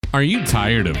Are you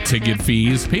tired of ticket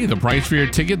fees? Pay the price for your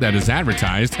ticket that is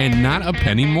advertised and not a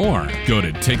penny more. Go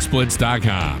to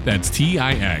TixSplits.com. That's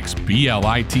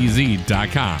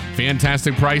TixBlitz.com.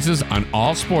 Fantastic prices on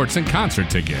all sports and concert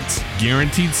tickets.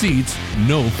 Guaranteed seats,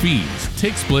 no fees.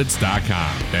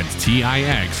 TixSplits.com. That's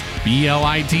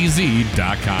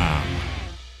TixBlitz.com.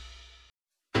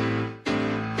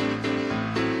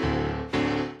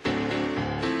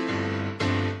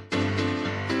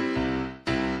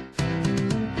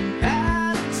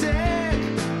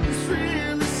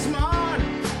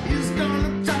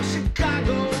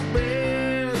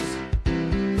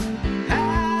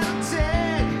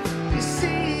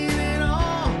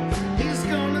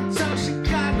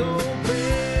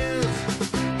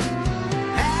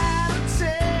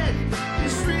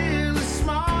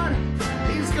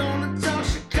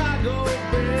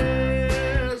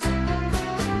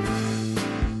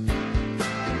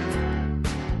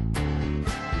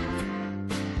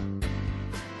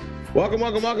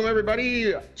 Welcome,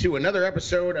 everybody, to another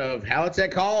episode of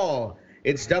Halatek Hall.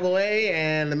 It's Double A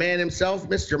and the man himself,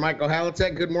 Mr. Michael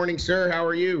Halatek. Good morning, sir. How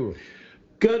are you?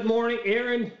 Good morning,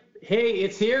 Aaron. Hey,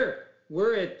 it's here.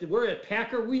 We're at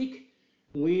Packer Week.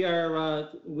 We are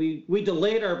we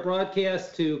delayed our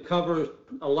broadcast to cover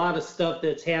a lot of stuff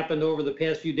that's happened over the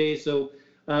past few days. So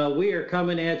we are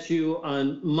coming at you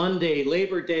on Monday,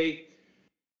 Labor Day.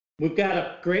 We've got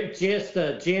a great, just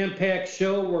a jam-packed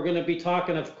show. We're going to be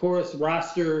talking, of course,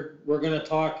 roster. We're going to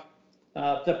talk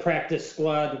the practice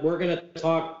squad. We're going to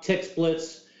talk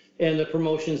TixBlitz and the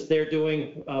promotions they're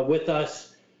doing with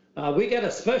us. We got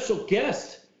a special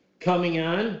guest coming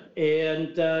on,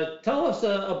 and tell us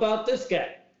about this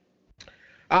guy.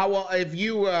 Well, if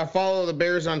you follow the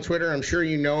Bears on Twitter, I'm sure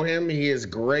you know him. He is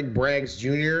Greg Braggs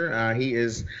Jr. He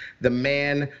is the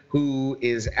man who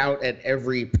is out at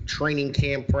every training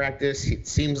camp practice. It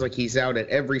seems like he's out at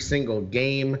every single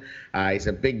game. He's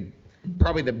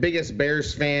probably the biggest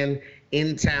Bears fan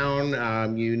in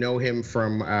town. You know him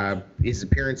from his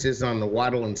appearances on the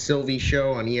Waddle and Sylvie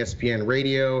show on ESPN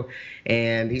Radio.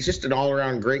 And he's just an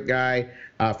all-around great guy,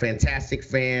 fantastic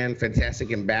fan,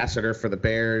 fantastic ambassador for the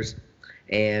Bears.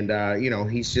 And,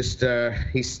 he's just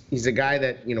he's a guy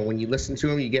that, when you listen to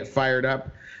him, you get fired up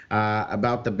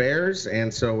about the Bears.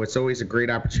 And so it's always a great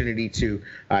opportunity to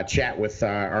chat with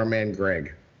our man,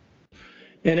 Greg.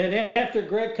 And then after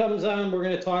Greg comes on, we're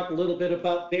going to talk a little bit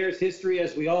about Bears history,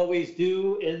 as we always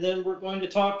do. And then we're going to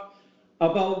talk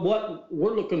about what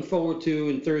we're looking forward to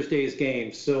in Thursday's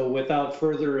game. So without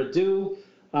further ado,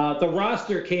 the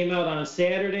roster came out on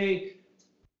Saturday.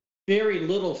 Very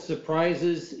little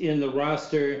surprises in the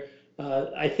roster.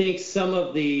 I think some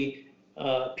of the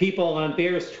people on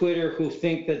Bears Twitter who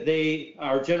think that they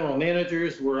are general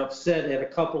managers were upset at a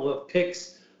couple of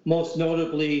picks. Most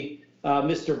notably,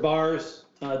 Mr. Bars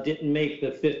didn't make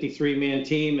the 53-man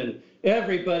team, and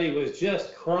everybody was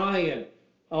just crying.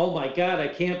 Oh, my God, I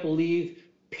can't believe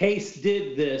Pace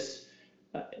did this.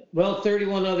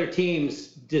 31 other teams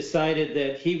decided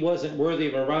that he wasn't worthy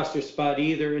of a roster spot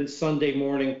either, and Sunday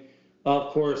morning,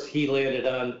 of course, he landed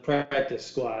on practice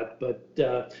squad. But,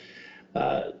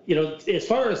 as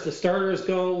far as the starters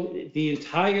go, the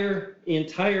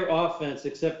entire offense,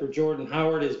 except for Jordan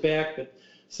Howard, is back. But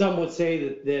some would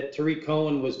say that Tariq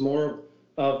Cohen was more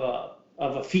of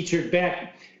a featured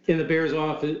back in the Bears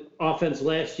offense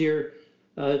last year.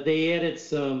 They added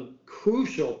some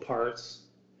crucial parts,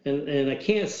 and I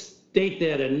can't state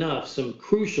that enough, some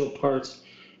crucial parts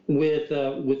with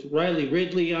Riley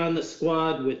Ridley on the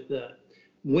squad, with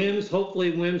Wims.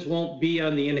 Hopefully Wims won't be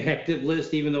on the inactive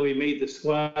list, even though he made the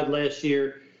squad last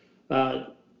year.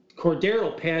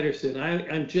 Cordero Patterson,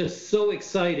 I'm just so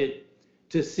excited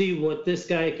to see what this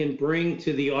guy can bring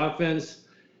to the offense.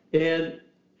 And,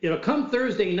 come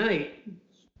Thursday night,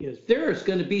 there's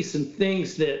going to be some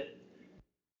things that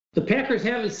the Packers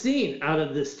haven't seen out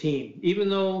of this team, even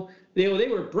though they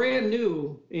were brand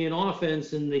new in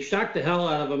offense, and they shocked the hell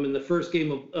out of them in the first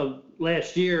game of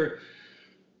last year.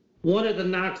 One of the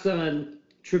knocks on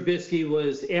Trubisky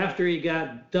was after he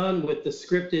got done with the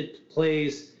scripted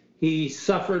plays, he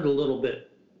suffered a little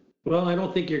bit. Well, I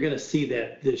don't think you're going to see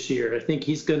that this year. I think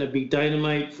he's going to be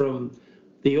dynamite from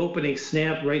the opening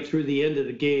snap right through the end of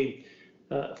the game.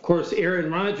 Of course, Aaron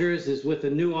Rodgers is with a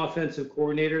new offensive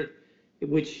coordinator,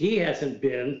 which he hasn't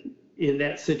been in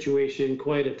that situation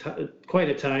quite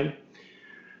a time.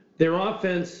 Their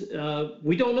offense,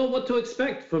 we don't know what to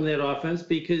expect from that offense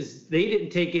because they didn't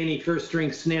take any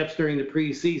first-string snaps during the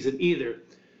preseason either.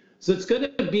 So it's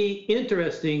going to be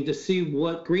interesting to see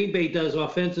what Green Bay does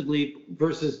offensively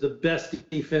versus the best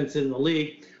defense in the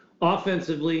league.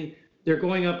 Offensively, They're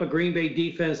going up a Green Bay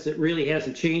defense that really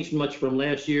hasn't changed much from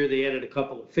last year. They added a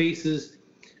couple of faces,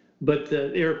 but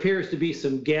there appears to be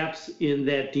some gaps in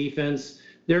that defense.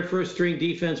 Their first string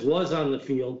defense was on the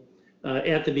field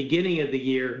at the beginning of the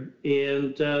year,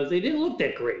 and they didn't look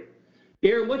that great.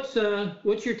 Aaron, what's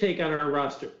your take on our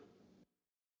roster?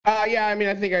 Yeah, I mean,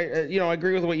 I think I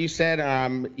agree with what you said.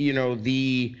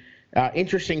 The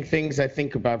interesting things I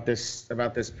think about this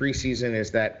preseason is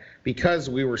that because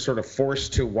we were sort of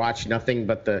forced to watch nothing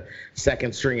but the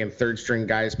second string and third string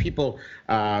guys, people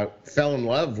fell in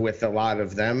love with a lot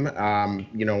of them.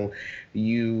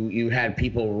 You had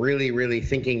people really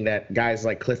thinking that guys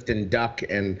like Clifton Duck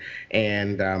and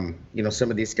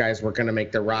some of these guys were going to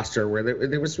make the roster, where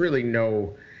there was really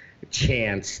no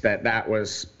chance that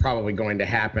was probably going to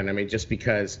happen. I mean, just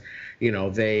because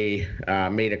they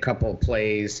made a couple of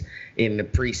plays in the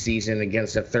preseason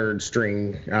against a third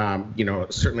string,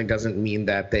 certainly doesn't mean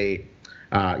that they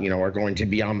are going to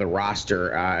be on the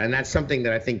roster. And that's something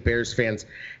that I think Bears fans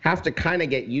have to kind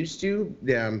of get used to,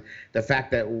 the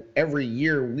fact that every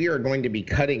year we are going to be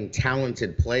cutting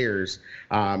talented players.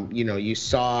 You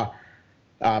saw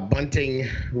Bunting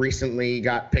recently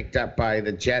got picked up by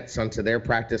the Jets onto their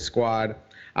practice squad.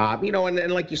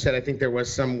 And like you said, I think there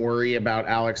was some worry about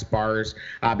Alex Bars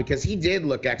because he did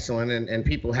look excellent, and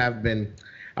people have been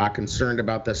concerned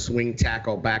about the swing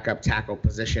tackle, backup tackle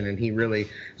position, and he really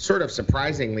sort of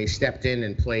surprisingly stepped in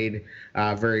and played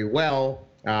very well,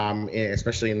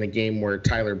 especially in the game where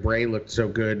Tyler Bray looked so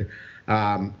good.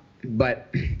 But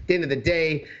at the end of the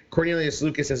day, Cornelius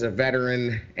Lucas is a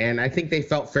veteran, and I think they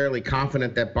felt fairly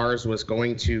confident that Bars was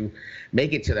going to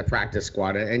make it to the practice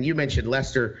squad. And you mentioned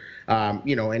Lester,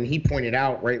 and he pointed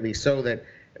out, rightly so, that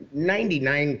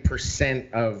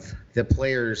 99% of the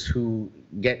players who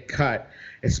get cut,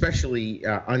 especially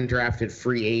undrafted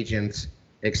free agents,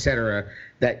 et cetera,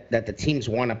 that the teams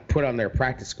want to put on their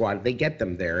practice squad, they get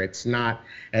them there. It's not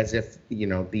as if,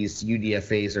 these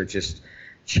UDFAs are just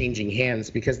changing hands,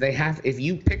 because if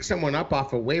you pick someone up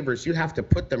off of waivers, you have to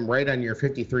put them right on your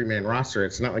 53-man roster.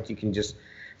 It's not like you can just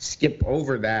skip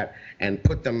over that and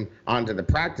put them onto the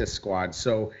practice squad.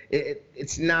 So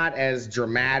it's not as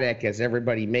dramatic as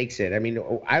everybody makes it. I mean,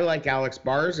 I like Alex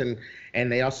Bars, and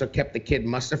they also kept the kid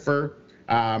Mustafer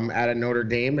out of Notre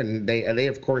Dame, and they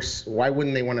of course, why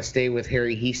wouldn't they want to stay with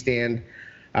Harry Heastand?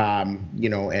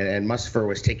 And Mustafer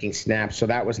was taking snaps, so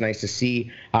that was nice to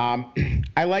see.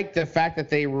 I like the fact that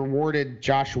they rewarded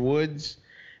Josh Woods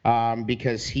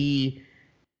because he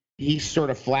sort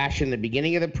of flashed in the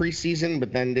beginning of the preseason,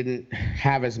 but then didn't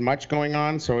have as much going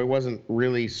on, so it wasn't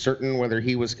really certain whether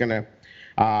he was going to,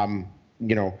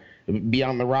 be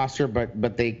on the roster.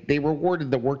 But they rewarded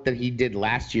the work that he did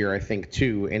last year, I think,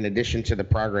 too, in addition to the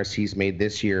progress he's made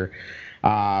this year.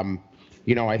 I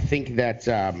think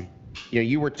that.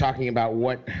 You were talking about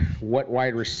what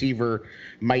wide receiver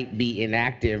might be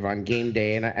inactive on game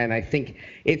day, and I think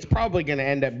it's probably going to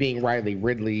end up being Riley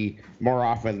Ridley more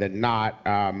often than not.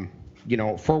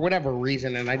 For whatever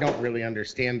reason, and I don't really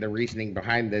understand the reasoning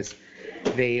behind this.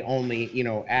 They only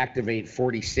activate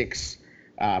 46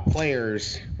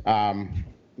 players,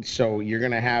 so you're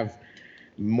going to have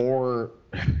more.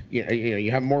 You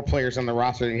have more players on the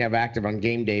roster than you have active on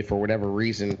game day for whatever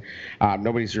reason.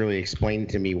 Nobody's really explained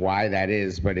to me why that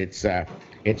is, but it's a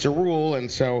rule, and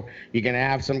so you're going to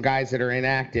have some guys that are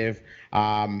inactive.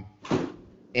 And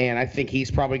I think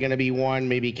he's probably going to be one.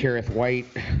 Maybe Kareth White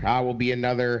will be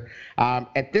another.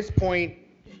 At this point,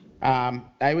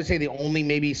 I would say the only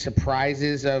maybe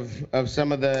surprises of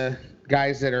some of the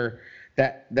guys that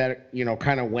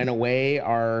kind of went away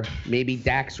are maybe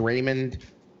Dax Raymond.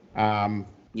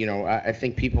 I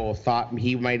think people thought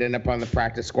he might end up on the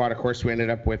practice squad. Of course, we ended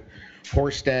up with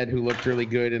Horsted, who looked really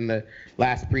good in the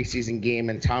last preseason game,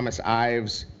 and Thomas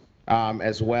Ives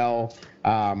as well.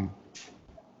 I'm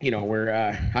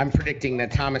predicting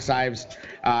that Thomas Ives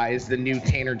is the new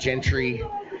Tanner Gentry.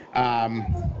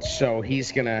 So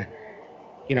he's gonna,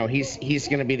 he's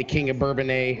gonna be the king of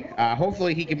Bourbonnais.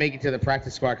 Hopefully he can make it to the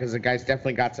practice squad, because the guy's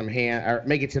definitely got some or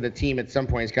make it to the team at some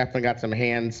point. He's definitely got some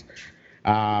hands.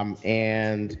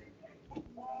 And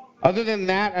other than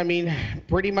that, I mean,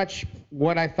 pretty much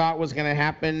what I thought was going to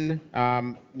happen.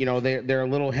 They're a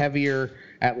little heavier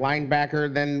at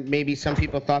linebacker than maybe some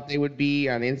people thought they would be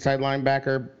on inside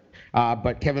linebacker.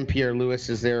 But Kevin Pierre-Louis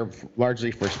is there largely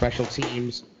for special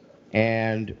teams.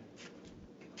 And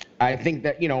I think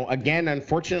that, again,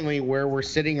 unfortunately, where we're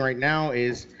sitting right now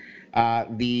is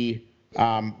the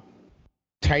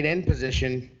tight end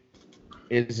position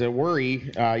is a worry.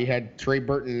 You had Trey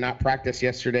Burton not practice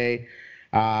yesterday,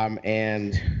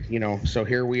 and so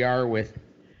here we are with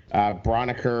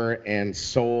Broniker and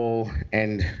Soul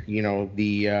and,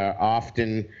 the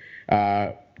often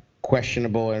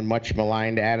questionable and much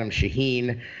maligned Adam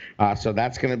Shaheen. So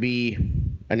that's going to be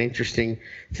an interesting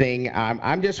thing.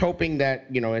 I'm just hoping that,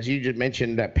 as you just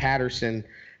mentioned, that Patterson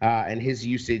and his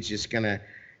usage is going to,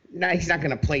 he's not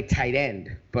going to play tight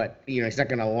end, but, he's not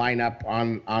going to line up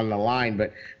on the line.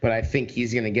 But I think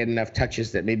he's going to get enough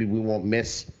touches that maybe we won't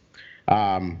miss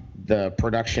the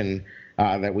production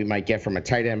that we might get from a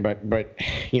tight end. But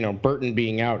Burton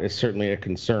being out is certainly a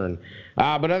concern.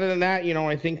 But other than that,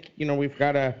 I think, we've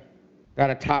got a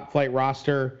top flight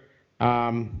roster.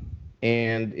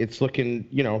 And it's looking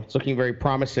very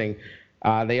promising.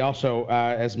 They also,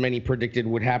 as many predicted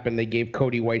would happen, they gave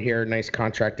Cody Whitehair a nice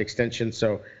contract extension.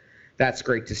 So that's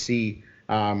great to see.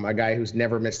 A guy who's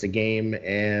never missed a game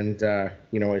and,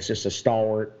 is just a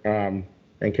stalwart and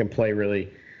can play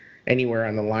really anywhere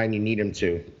on the line you need him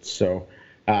to. So,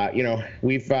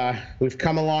 we've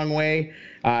come a long way.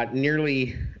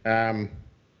 Nearly, I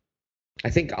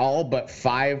think all but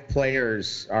 5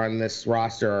 players on this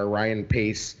roster are Ryan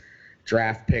Pace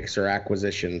draft picks or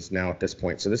acquisitions now at this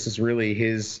point. So this is really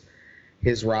his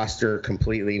roster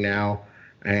completely now,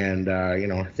 and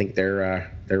I think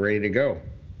they're ready to go.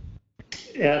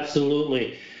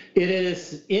 Absolutely. It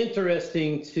is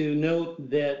interesting to note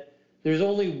that there's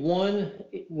only one,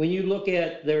 when you look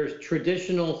at their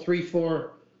traditional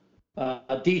 3-4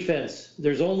 defense,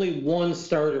 there's only one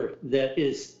starter that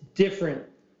is different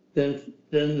than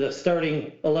the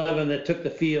starting 11 that took the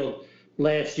field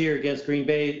last year against Green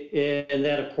Bay, and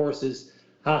that, of course, is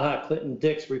Clinton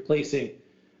Dix replacing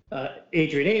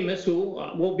Adrian Amos, who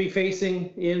we'll be facing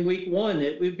in Week 1.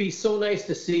 It would be so nice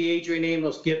to see Adrian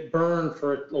Amos get burned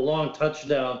for a long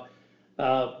touchdown,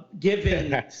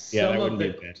 given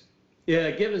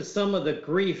given some of the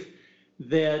grief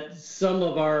that some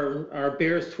of our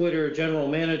Bears Twitter general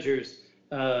managers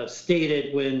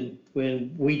stated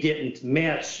when we didn't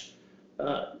match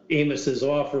Amos's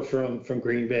offer from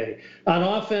Green Bay. On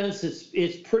offense,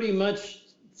 it's pretty much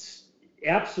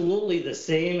absolutely the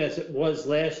same as it was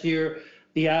last year.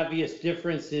 The obvious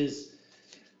difference is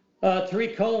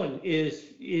Tariq Cohen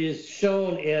is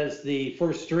shown as the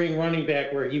first string running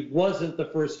back, where he wasn't the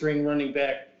first string running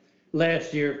back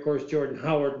last year. Of course, Jordan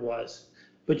Howard was.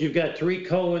 But you've got Tariq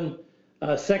Cohen,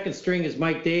 second string is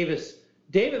Mike Davis.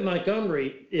 David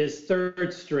Montgomery is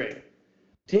third string.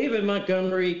 David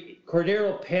Montgomery,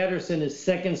 Cordero Patterson is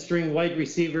second string wide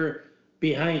receiver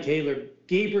behind Taylor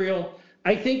Gabriel.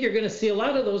 I think you're going to see a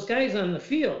lot of those guys on the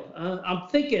field. I'm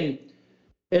thinking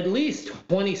at least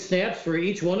 20 snaps for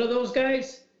each one of those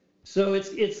guys. So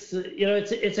it's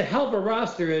a hell of a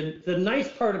roster. And the nice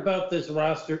part about this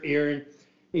roster, Aaron,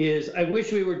 is I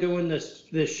wish we were doing this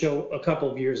show a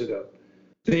couple of years ago,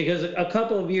 because a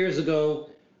couple of years ago,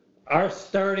 our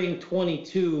starting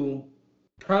 22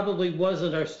 probably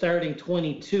wasn't our starting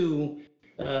 22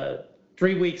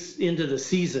 3 weeks into the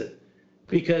season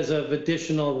because of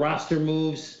additional roster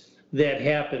moves that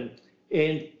happened.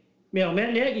 And, Matt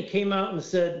Nagy came out and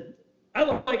said, I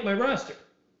like my roster.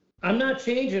 I'm not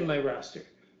changing my roster.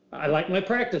 I like my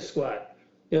practice squad.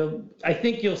 I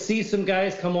think you'll see some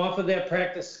guys come off of that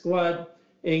practice squad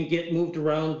and get moved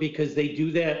around because they do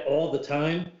that all the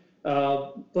time.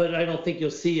 But I don't think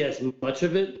you'll see as much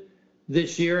of it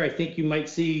this year. I think you might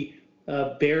see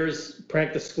Bears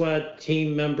practice squad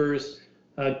team members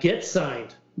get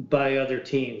signed by other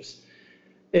teams.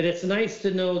 And it's nice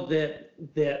to know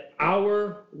that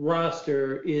our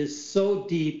roster is so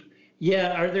deep.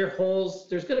 Yeah, are there holes?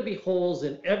 There's going to be holes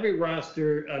in every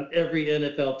roster on every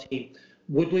NFL team.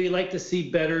 Would we like to see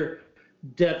better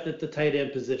depth at the tight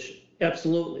end position?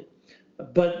 Absolutely.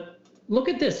 But look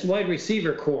at this wide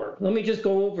receiver core. Let me just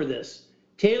go over this.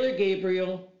 Taylor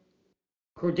Gabriel,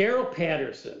 Cordero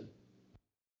Patterson,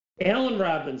 Allen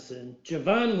Robinson,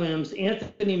 Javon Wims,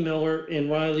 Anthony Miller, and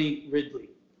Riley Ridley.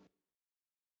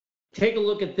 Take a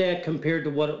look at that compared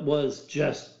to what it was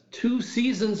just 2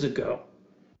 seasons ago.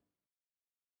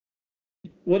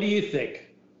 What do you think?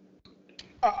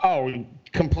 Oh,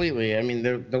 completely. I mean,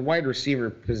 the wide receiver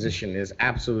position is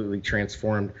absolutely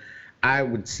transformed. I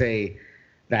would say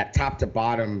that top to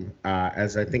bottom,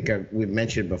 as I think we've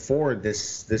mentioned before,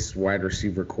 this wide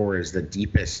receiver core is the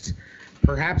deepest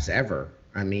perhaps ever.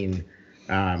 I mean,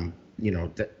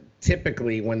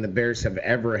 typically when the Bears have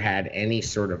ever had any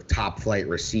sort of top flight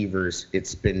receivers,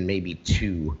 it's been maybe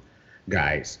 2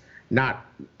 guys.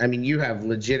 You have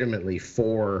legitimately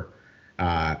 4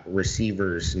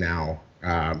 receivers now,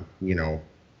 and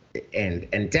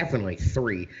definitely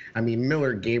 3. I mean,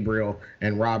 Miller, Gabriel,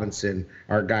 and Robinson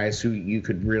are guys who you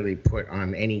could really put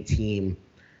on any team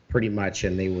pretty much,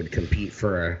 and they would compete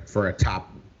for a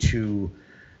top 2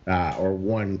 or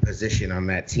 1 position on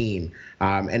that team.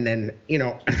 And then,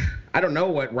 I don't know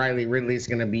what Riley Ridley's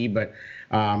going to be, but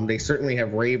they certainly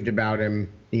have raved about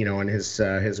him, and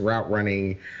his route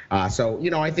running. So,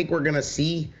 I think we're going to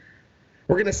see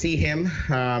him.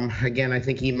 Again, I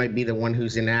think he might be the one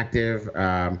who's inactive.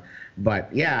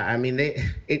 But yeah, I mean,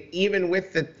 even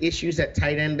with the issues at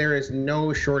tight end, there is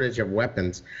no shortage of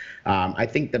weapons. I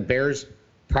think the Bears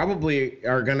probably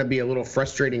are going to be a little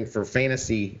frustrating for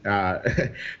fantasy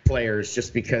players,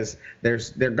 just because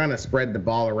they're going to spread the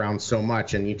ball around so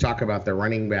much. And you talk about the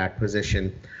running back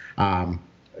position.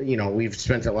 We've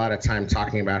spent a lot of time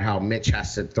talking about how Mitch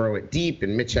has to throw it deep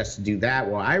and Mitch has to do that.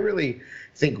 Well, I really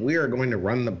think we are going to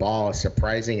run the ball a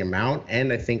surprising amount,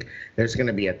 and I think there's going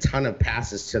to be a ton of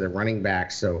passes to the running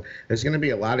back. So there's going to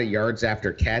be a lot of yards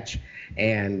after catch,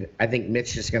 and I think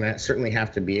Mitch is going to certainly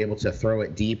have to be able to throw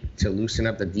it deep to loosen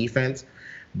up the defense.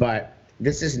 But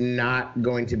this is not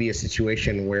going to be a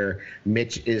situation where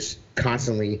Mitch is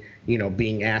constantly,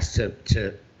 being asked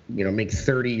to make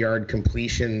 30-yard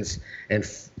completions and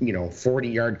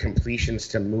 40-yard completions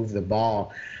to move the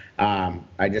ball.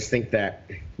 I just think that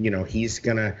he's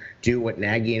gonna do what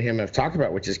Nagy and him have talked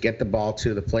about, which is get the ball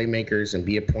to the playmakers and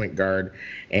be a point guard.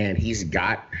 And he's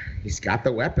got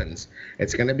the weapons.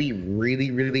 It's gonna be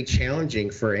really, really challenging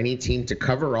for any team to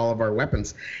cover all of our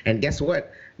weapons. And guess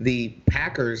what? The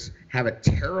Packers have a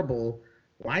terrible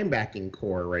linebacking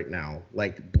core right now.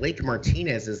 Like, Blake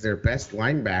Martinez is their best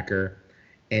linebacker,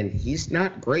 and he's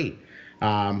not great.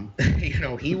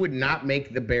 He would not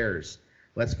make the Bears.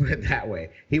 Let's put it that way.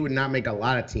 He would not make a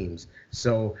lot of teams.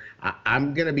 So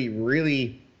I'm going to be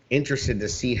really interested to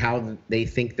see how they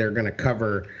think they're going to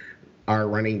cover our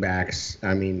running backs.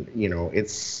 I mean,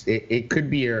 it could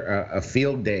be a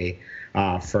field day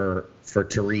for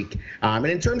Tariq. And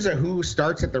in terms of who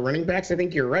starts at the running backs, I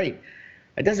think you're right.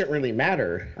 It doesn't really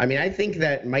matter. I mean, I think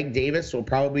that Mike Davis will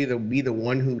probably be the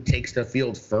one who takes the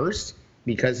field first,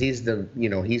 because he's the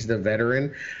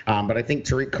veteran. But I think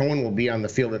Tariq Cohen will be on the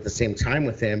field at the same time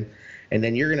with him. And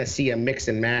then you're going to see a mix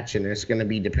and match, and it's going to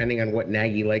be depending on what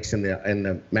Nagy likes in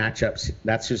the matchups.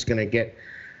 That's who's going to get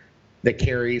the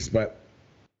carries. But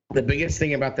the biggest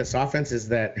thing about this offense is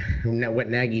that what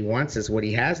Nagy wants is what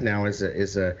he has now is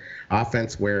a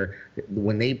offense where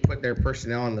when they put their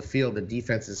personnel on the field, the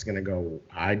defense is going to go,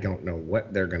 I don't know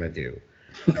what they're going to do.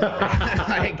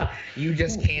 Like, you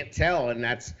just can't tell, and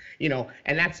that's a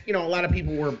lot of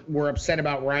people were upset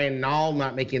about Ryan Nall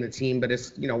not making the team, but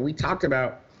it's we talked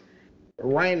about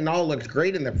Ryan Nall looked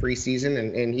great in the preseason,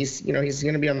 and he's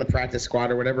going to be on the practice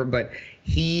squad or whatever, but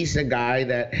he's a guy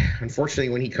that unfortunately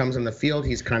when he comes on the field,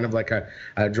 he's kind of like a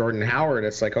Jordan Howard.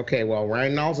 It's like, okay, well,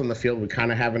 Ryan Nall's on the field, we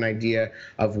kind of have an idea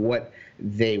of what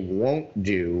they won't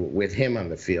do with him on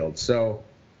the field. So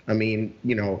I mean,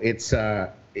 it's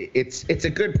a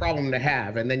good problem to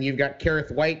have. And then you've got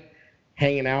Kareth White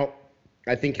hanging out.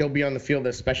 I think he'll be on the field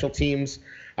as special teams,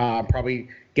 probably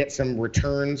get some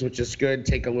returns, which is good,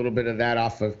 take a little bit of that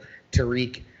off of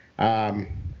Tariq.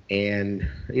 And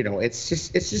it's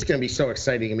just going to be so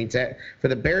exciting. I mean, for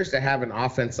the Bears to have an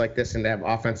offense like this and to have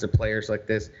offensive players like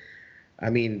this, I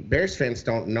mean, Bears fans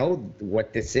don't know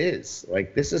what this is.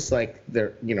 Like, this is like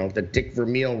the Dick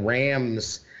Vermeil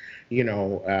Rams,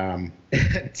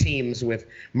 teams with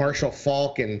Marshall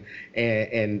Faulk and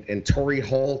Torrey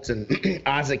Holt and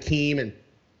Oz Hakeem and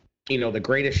the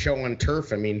greatest show on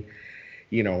turf. I mean,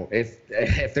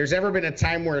 if there's ever been a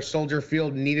time where Soldier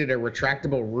Field needed a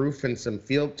retractable roof and some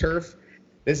field turf,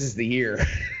 this is the year.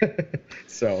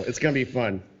 So it's gonna be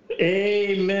fun.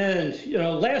 Amen.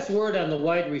 Last word on the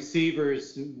wide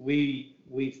receivers.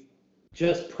 We've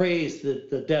just praised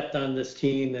the depth on this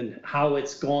team and how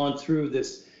it's gone through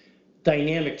this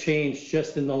dynamic change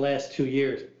just in the last 2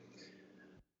 years.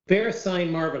 Bears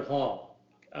signed Marvin Hall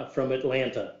from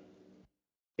Atlanta,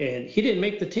 and he didn't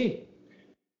make the team.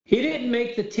 He didn't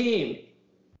make the team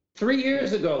 3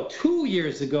 years ago, 2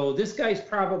 years ago. This guy's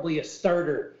probably a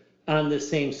starter on the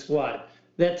same squad.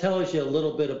 That tells you a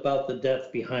little bit about the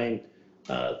depth behind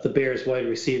the Bears wide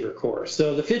receiver core.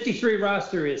 So the 53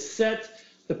 roster is set.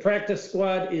 The practice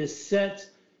squad is set.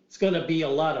 It's going to be a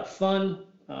lot of fun.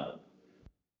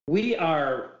 We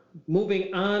are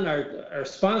moving on. Our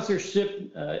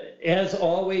sponsorship, as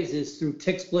always, is through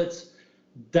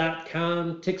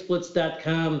TickSplits.com.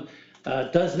 TickSplits.com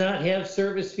does not have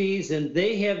service fees, and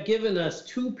they have given us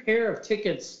 2 pair of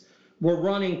tickets. We're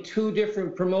running 2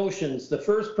 different promotions. The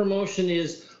first promotion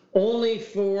is only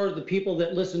for the people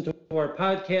that listen to our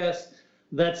podcast.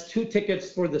 That's 2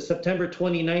 tickets for the September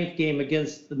 29th game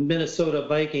against the Minnesota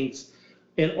Vikings.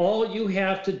 And all you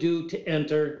have to do to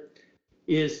enter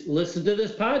is listen to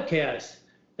this podcast.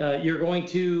 you're going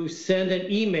to send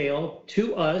an email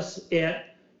to us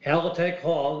at Halatek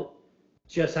Hall,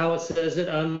 just how it says it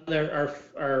on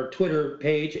our Twitter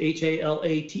page,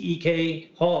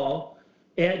 Halatek Hall,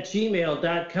 at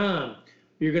gmail.com.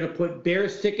 You're going to put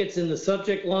Bears tickets in the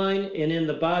subject line, and in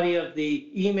the body of the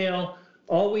email,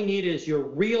 all we need is your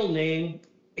real name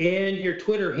and your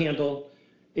Twitter handle,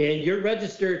 and you're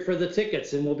registered for the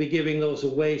tickets, and we'll be giving those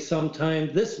away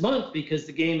sometime this month because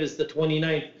the game is the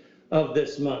 29th of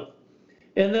this month.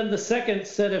 And then the second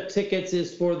set of tickets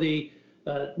is for the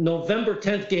November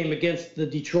 10th game against the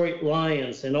Detroit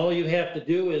Lions, and all you have to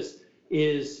do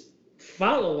is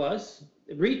follow us,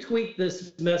 retweet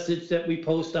this message that we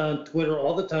post on Twitter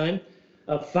all the time,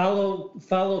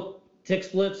 follow Tick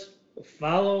Splits,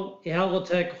 follow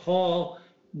Halatek Hall.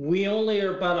 We only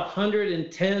are about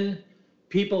 110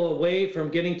 people away from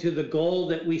getting to the goal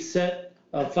that we set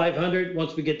of 500.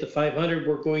 Once we get to 500,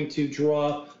 we're going to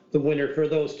draw the winner for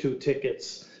those 2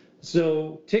 tickets.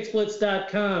 So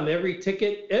ticksplits.com, every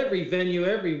ticket, every venue,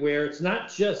 everywhere. It's not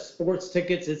just sports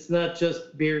tickets. It's not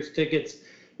just Bears tickets.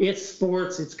 It's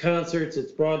sports, it's concerts,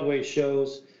 it's Broadway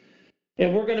shows.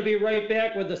 And we're going to be right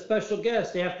back with a special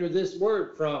guest after this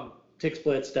word from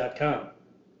ticksplits.com.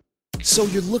 So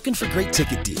you're looking for great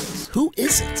ticket deals. Who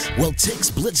isn't? Well,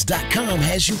 TixBlitz.com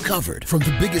has you covered. From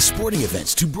the biggest sporting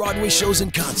events to Broadway shows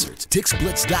and concerts,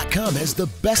 TixBlitz.com has the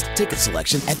best ticket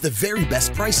selection at the very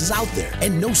best prices out there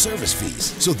and no service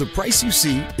fees. So the price you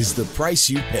see is the price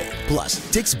you pay. Plus,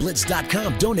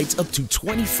 TixBlitz.com donates up to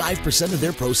 25% of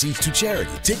their proceeds to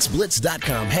charity.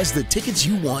 TixBlitz.com has the tickets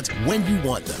you want when you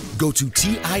want them. Go to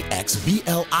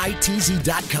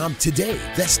TixBlitz.com today.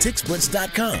 That's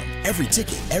TixBlitz.com. Every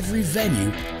ticket, every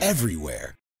venue,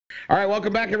 everywhere. All right,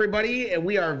 welcome back, everybody.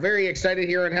 We are very excited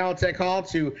here at Halatek Hall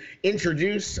to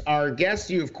introduce our guest.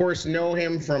 You, of course, know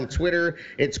him from Twitter.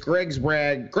 It's Greg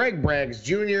Braggs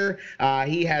Jr.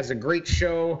 He has a great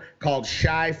show called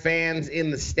Shy Fans in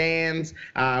the Stands,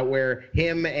 where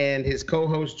him and his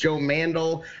co-host Joe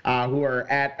Mandel, who are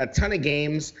at a ton of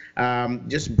games,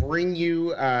 just bring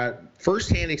you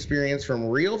firsthand experience from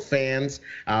real fans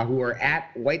who are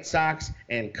at White Sox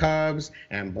and Cubs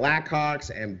and Blackhawks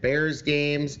and Bears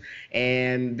games.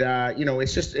 And,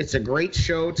 it's a great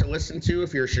show to listen to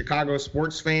if you're a Chicago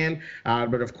sports fan.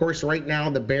 But, of course, right now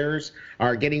the Bears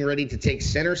are getting ready to take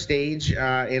center stage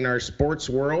in our sports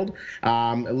world.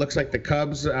 It looks like the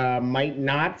Cubs might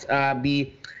not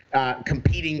be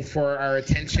competing for our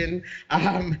attention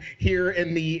here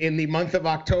in the month of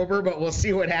October, but we'll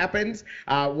see what happens.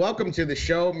 Welcome to the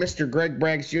show, Mr. Greg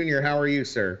Braggs Jr. How are you,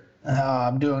 sir?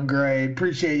 I'm doing great.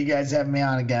 Appreciate you guys having me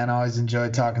on again. I always enjoy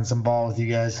talking some ball with you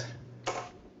guys.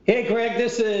 Hey, Greg,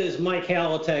 this is Mike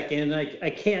Halatek, and I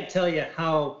can't tell you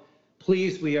how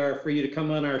pleased we are for you to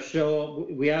come on our show.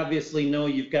 We obviously know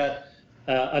you've got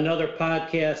another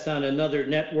podcast on another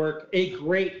network, a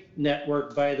great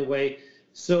network, by the way.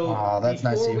 So that's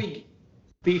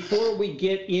before we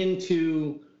get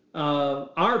into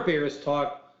our Bears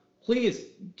talk, please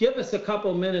give us a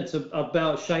couple minutes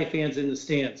about Shy Fans in the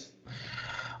Stands.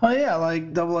 Well, yeah,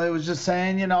 like Double A was just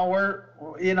saying,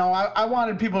 I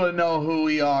wanted people to know who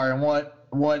we are and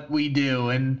what we do.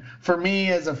 And for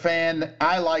me as a fan,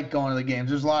 I like going to the games.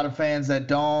 There's a lot of fans that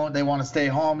don't. They want to stay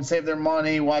home and save their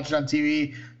money, watch it on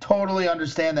TV. Totally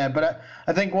understand that. But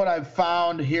I think what I've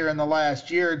found here in the last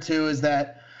year or two is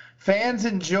that fans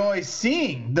enjoy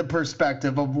seeing the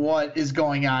perspective of what is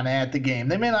going on at the game.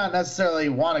 They may not necessarily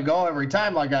want to go every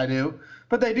time like I do,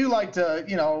 but they do like to,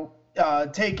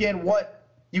 take in what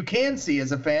you can see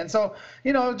as a fan. So,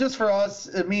 just for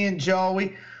us, me and Joe,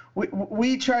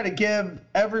 we try to give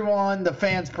everyone the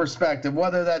fans' perspective,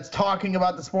 whether that's talking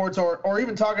about the sports or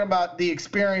even talking about the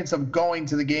experience of going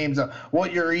to the games, of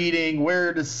what you're eating,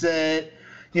 where to sit,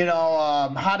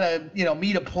 how to,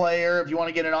 meet a player if you want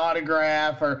to get an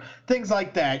autograph or things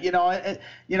like that.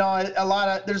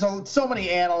 There's so many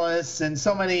analysts and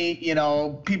so many,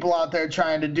 people out there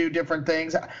trying to do different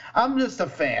things. I'm just a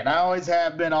fan. I always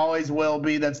have been, always will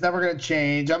be. That's never going to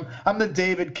change. I'm the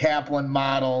David Kaplan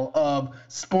model of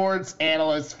sports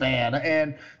analyst fan.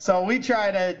 And so we try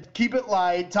to keep it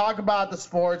light, talk about the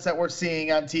sports that we're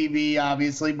seeing on TV,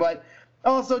 obviously, but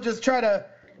also just try to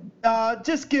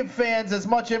just give fans as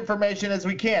much information as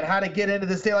we can, how to get into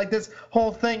the stadium. Like this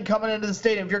whole thing coming into the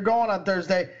stadium, if you're going on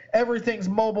Thursday, everything's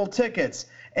mobile tickets.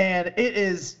 And it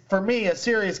is, for me, a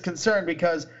serious concern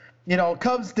because,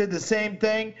 Cubs did the same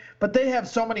thing, but they have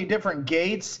so many different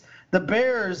gates the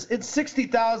Bears, it's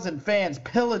 60,000 fans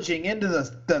pillaging into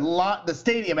the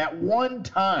stadium at one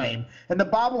time, and the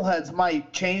bobbleheads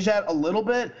might change that a little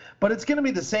bit, but it's going to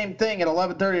be the same thing at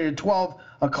 11:30 to 12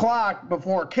 o'clock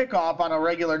before kickoff on a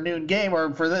regular noon game,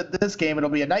 or for this game it'll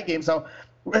be a night game. So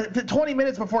 20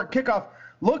 minutes before kickoff,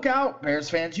 look out, Bears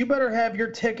fans. You better have your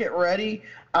ticket ready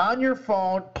on your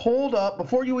phone, pulled up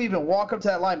before you even walk up to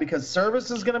that line, because service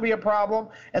is going to be a problem,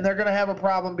 and they're going to have a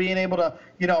problem being able to,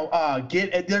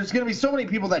 there's going to be so many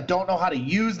people that don't know how to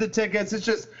use the tickets. It's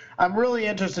just, I'm really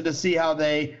interested to see how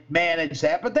they manage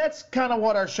that. But that's kind of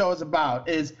what our show is about,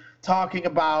 is talking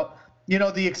about,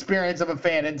 the experience of a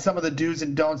fan and some of the do's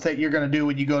and don'ts that you're going to do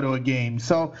when you go to a game.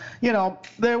 So,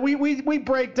 we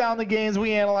break down the games,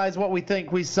 we analyze what we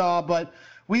think we saw, but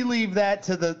we leave that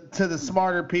to the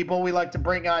smarter people. We like to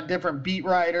bring on different beat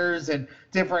writers and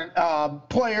different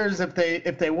players, if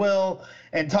they will,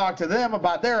 and talk to them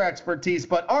about their expertise.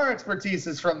 But our expertise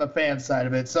is from the fan side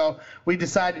of it. So we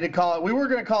decided to call it. We were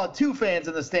going to call it Two Fans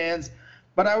in the Stands,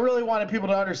 but I really wanted people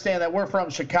to understand that we're from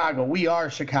Chicago. We are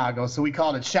Chicago, so we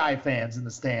called it Shy Fans in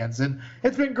the Stands, and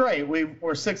it's been great.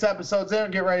 We're 6 episodes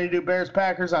in. Get ready to do Bears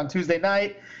Packers on Tuesday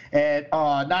night at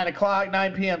 9 o'clock,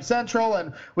 9 p.m. Central,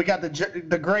 and we got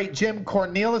the great Jim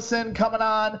Cornelison coming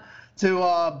on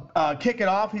to kick it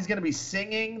off. He's going to be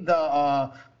singing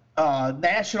the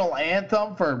national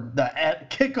anthem for the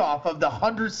kickoff of the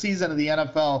 100th season of the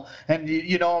NFL, and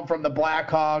you know him from the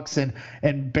Blackhawks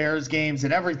and Bears games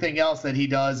and everything else that he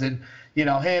does, and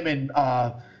him and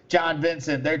John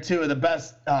Vincent, they're two of the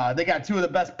best. They got two of the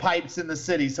best pipes in the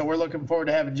city, so we're looking forward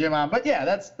to having Jim on. But yeah,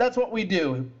 that's what we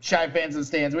do, Shy Fans in the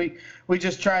Stands. We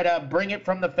just try to bring it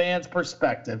from the fans'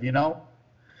 perspective,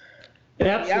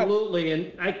 Absolutely,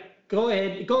 and go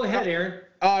ahead, Aaron.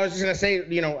 Oh, I was just gonna say,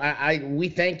 we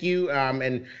thank you,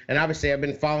 and obviously I've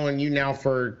been following you now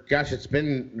for, it's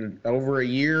been over a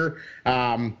year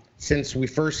since we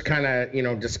first kind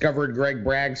of discovered Greg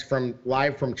Braggs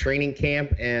live from training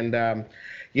camp, and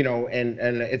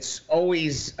and it's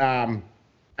always.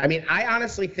 I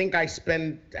honestly think I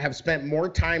have spent more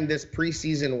time this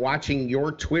preseason watching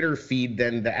your Twitter feed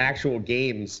than the actual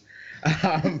games.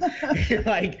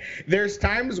 There's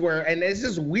times where, and this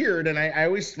is weird, and I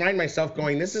always find myself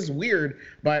going, this is weird,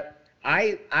 but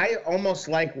I almost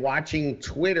like watching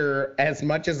Twitter as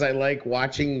much as I like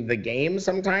watching the game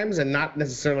sometimes, and not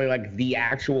necessarily like the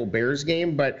actual Bears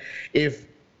game, but if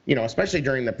especially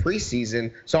during the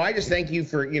preseason. So I just thank you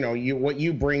for what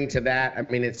you bring to that. I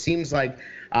mean, it seems like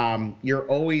you're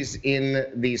always in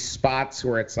these spots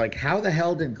where it's like, how the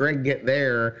hell did Greg get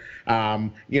there?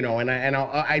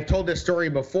 I've told this story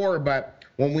before, but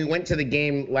when we went to the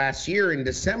game last year in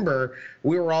December,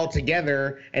 we were all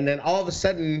together, and then all of a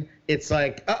sudden it's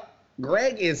like,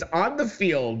 Greg is on the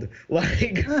field.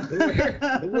 Like,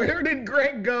 where did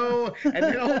Greg go? And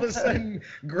then all of a sudden,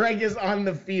 Greg is on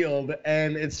the field,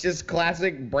 and it's just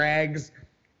classic Braggs.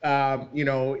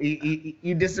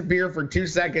 You disappear for 2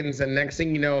 seconds, and next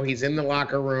thing you know, he's in the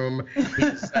locker room.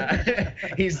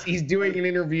 He's doing an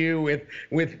interview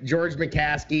with George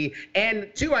McCaskey. And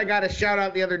two, I got a shout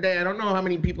out the other day. I don't know how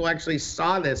many people actually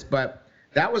saw this, but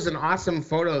that was an awesome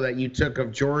photo that you took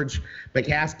of George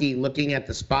McCaskey looking at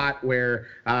the spot where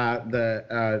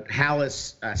the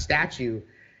Hallis statue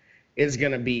is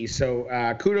going to be. So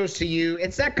kudos to you.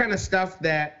 It's that kind of stuff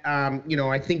that,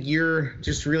 I think you're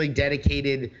just really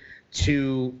dedicated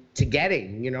to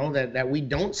getting, that we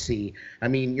don't see. I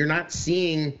mean, you're not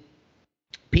seeing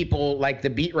people like the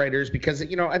beat writers because, at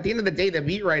the end of the day, the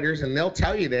beat writers, and they'll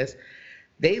tell you this,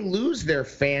 they lose their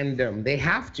fandom. They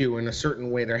have to in a certain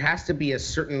way. There has to be a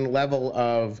certain level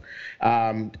of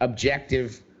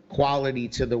objective quality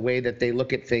to the way that they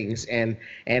look at things. And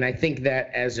I think that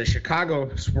as a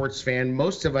Chicago sports fan,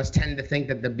 most of us tend to think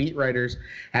that the beat writers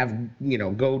have,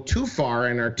 go too far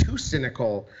and are too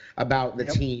cynical about the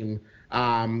team.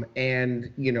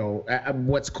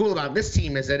 What's cool about this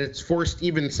team is that it's forced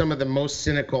even some of the most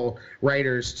cynical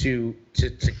writers to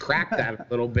crack that a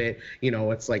little bit.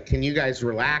 It's like, can you guys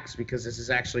relax, because this is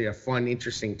actually a fun,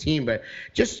 interesting team. But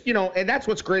just, and that's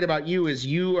what's great about you is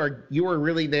you are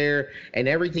really there, and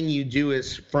everything you do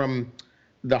is from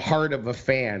the heart of a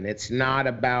fan. It's not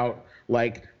about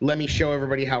like, let me show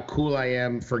everybody how cool I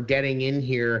am for getting in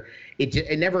here.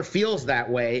 It never feels that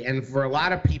way. And for a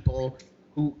lot of people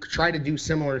who try to do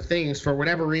similar things, for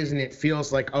whatever reason, it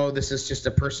feels like, oh, this is just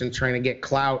a person trying to get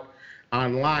clout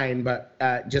online. But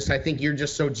I think you're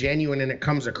just so genuine, and it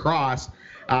comes across,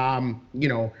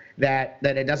 that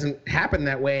it doesn't happen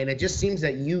that way. And it just seems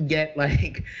that you get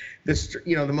like this,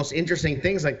 the most interesting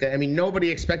things like that. I mean, nobody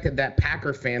expected that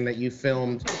Packer fan that you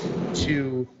filmed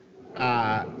to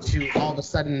to all of a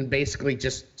sudden basically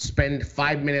just spend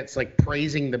 5 minutes like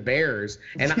praising the Bears.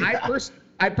 And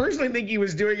I personally think he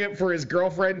was doing it for his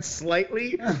girlfriend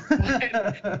slightly,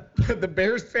 the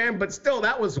Bears fan, but still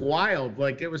that was wild.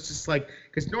 Like, it was just like,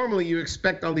 because normally you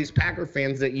expect all these Packer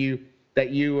fans that you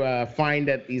find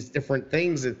at these different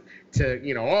things to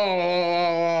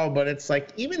but it's like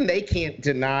even they can't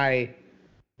deny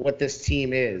what this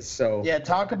team is. So yeah,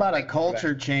 talk about a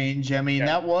culture change. I mean,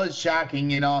 that was shocking.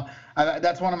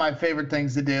 That's one of my favorite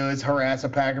things to do is harass a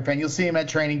Packer fan. You'll see him at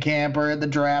training camp or at the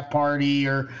draft party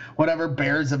or whatever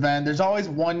Bears event. There's always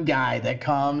one guy that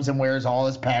comes and wears all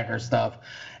his Packer stuff.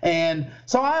 And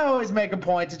so I always make a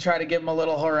point to try to give him a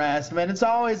little harassment. It's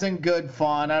always in good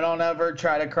fun. I don't ever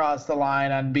try to cross the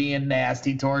line on being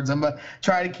nasty towards them, but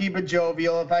try to keep it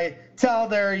jovial. If I tell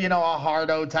they're, a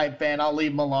hardo type fan, I'll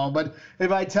leave them alone. But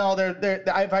if I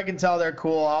can tell they're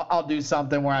cool, I'll do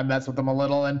something where I mess with them a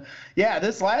little. And yeah,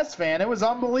 this last fan, it was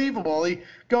unbelievable. He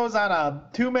goes on a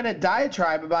 2-minute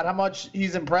diatribe about how much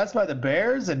he's impressed by the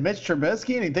Bears and Mitch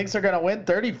Trubisky, and he thinks they're going to win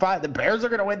 35. The Bears are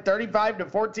going to win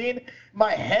 35-14.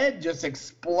 My head just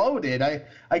exploded.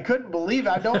 I couldn't believe it.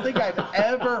 I don't think I've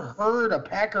ever heard a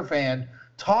Packer fan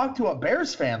talk to a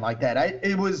Bears fan like that.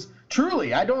 It was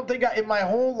truly, I don't think in my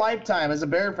whole lifetime as a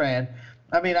Bear fan,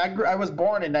 I mean, I was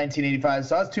born in 1985,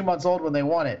 so I was 2 months old when they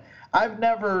won it. I've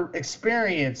never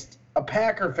experienced a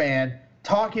Packer fan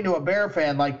talking to a Bear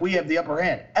fan like we have the upper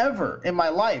hand ever in my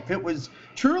life. It was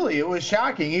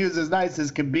shocking. He was as nice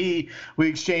as could be. We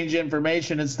exchanged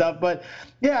information and stuff, but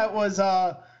yeah, it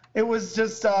was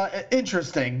just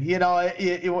interesting.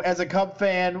 As a Cub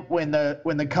fan, when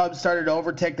the Cubs started to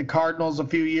overtake the Cardinals a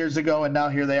few years ago, and now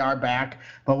here they are back,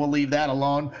 but we'll leave that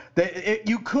alone.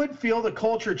 You could feel the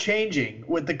culture changing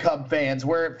with the Cub fans,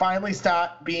 where it finally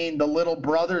stopped being the little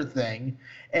brother thing,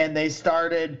 and they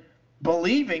started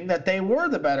believing that they were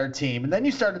the better team. And then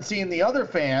you started seeing the other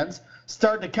fans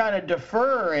start to kind of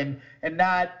defer and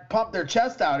not pump their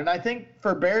chest out. And I think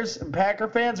for Bears and Packer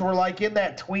fans, we're like in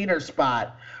that tweener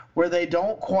spot where they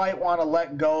don't quite want to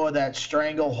let go of that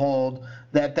stranglehold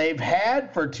that they've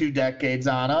had for 2 decades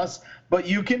on us, but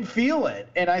you can feel it.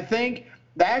 And I think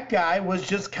that guy was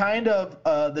just kind of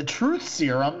the truth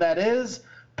serum that is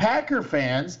Packer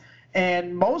fans.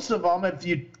 And most of them, if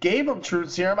you gave them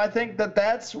truth serum, I think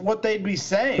that's what they'd be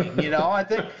saying. I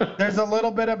think there's a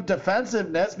little bit of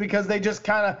defensiveness because they just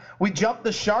we jumped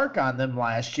the shark on them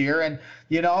last year. And,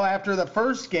 after the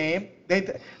first game,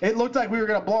 it looked like we were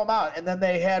going to blow them out. And then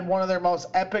they had one of their most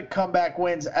epic comeback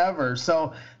wins ever.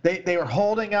 So they were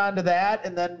holding on to that.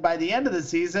 And then by the end of the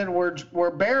season,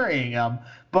 we're burying them.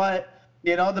 But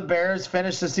the Bears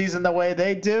finished the season the way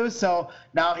they do. So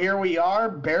now here we are,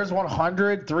 Bears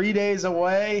 100, 3 days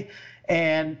away.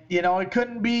 And, it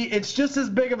couldn't be – it's just as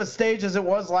big of a stage as it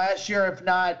was last year, if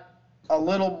not a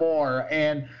little more.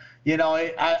 And,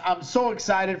 I'm so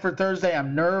excited for Thursday.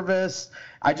 I'm nervous.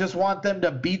 I just want them to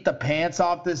beat the pants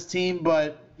off this team.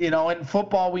 But, in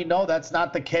football we know that's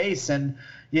not the case. And,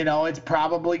 it's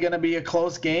probably going to be a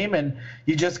close game, and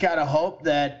you just got to hope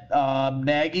that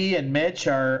Nagy and Mitch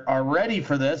are ready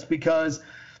for this because,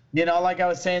 like I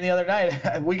was saying the other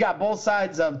night, we got both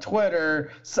sides of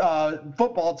Twitter,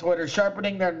 football Twitter,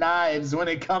 sharpening their knives when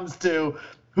it comes to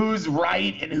who's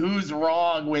right and who's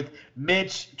wrong with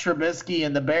Mitch Trubisky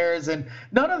and the Bears. And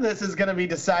none of this is going to be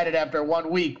decided after 1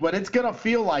 week, but it's going to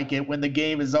feel like it when the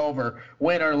game is over,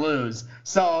 win or lose.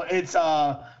 So it's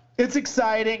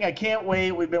exciting. I can't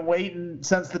wait. We've been waiting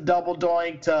since the double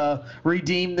doink to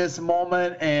redeem this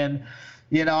moment, and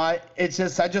I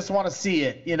just want to see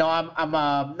it. I'm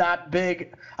not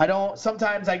big.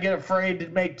 Sometimes I get afraid to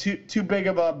make too big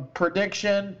of a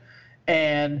prediction,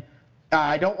 and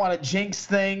I don't want to jinx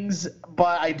things,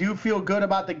 but I do feel good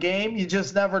about the game. You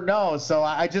just never know, so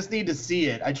I just need to see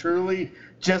it. I truly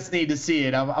just need to see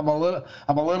it. I'm a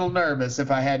little nervous, if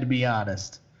I had to be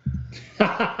honest.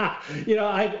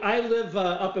 I live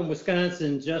up in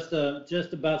Wisconsin, just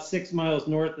about 6 miles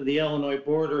north of the Illinois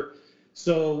border.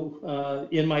 So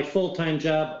in my full-time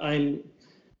job, I'm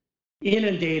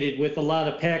inundated with a lot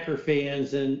of Packer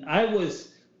fans. And I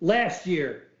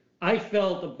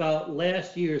felt about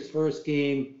last year's first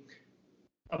game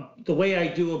the way I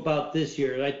do about this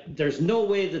year. There's no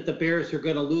way that the Bears are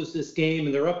going to lose this game,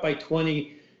 and they're up by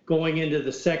 20 going into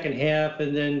the second half.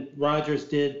 And then Rodgers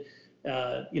did.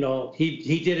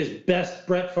 He did his best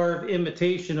Brett Favre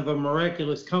imitation of a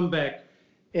miraculous comeback,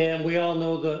 and we all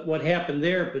know what happened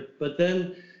there. But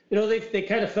then, they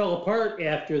kind of fell apart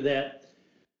after that.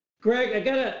 Greg, I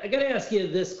gotta ask you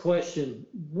this question: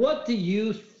 what do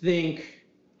you think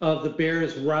of the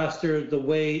Bears roster, the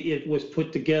way it was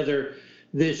put together?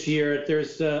 this year.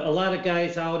 There's a lot of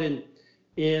guys out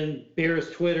in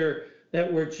Bears Twitter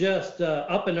that were just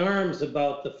up in arms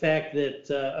about the fact that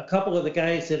a couple of the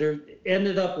guys that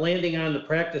ended up landing on the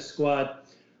practice squad,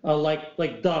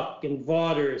 like Duck and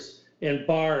Vaughters and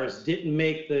Bars, didn't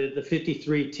make the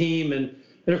 53 team. And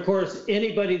of course,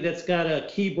 anybody that's got a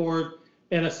keyboard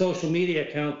and a social media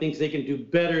account thinks they can do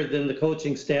better than the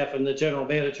coaching staff and the general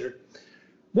manager.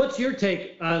 What's your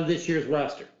take on this year's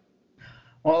roster?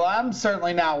 Well, I'm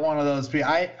certainly not one of those people.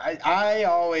 I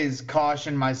always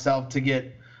caution myself to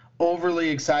get overly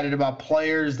excited about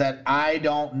players that I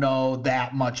don't know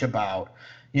that much about.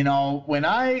 You know,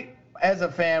 as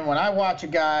a fan, when I watch a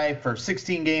guy for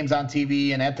 16 games on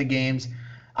TV and at the games,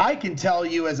 I can tell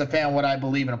you as a fan what I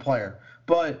believe in a player.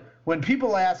 But when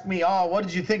people ask me, oh, what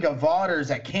did you think of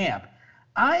Vaughters at camp?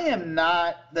 I am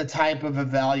not the type of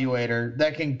evaluator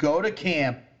that can go to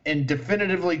camp and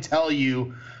definitively tell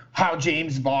you how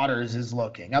James Vaughters is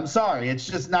looking. I'm sorry. It's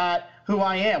just not who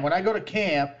I am. When I go to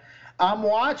camp, I'm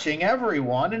watching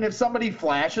everyone, and if somebody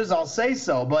flashes, I'll say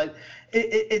so. But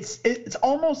it's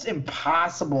almost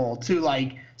impossible to,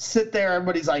 like, sit there.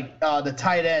 Everybody's like, the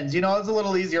tight ends. You know, it's a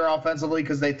little easier offensively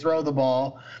because they throw the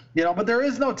ball. You know, but there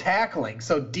is no tackling.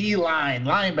 So D-line,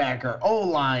 linebacker,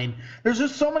 O-line. There's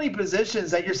just so many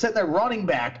positions that you're sitting there running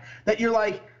back that you're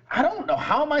like, I don't know.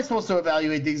 How am I supposed to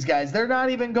evaluate these guys? They're not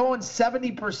even going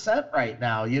 70% right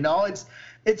now. You know,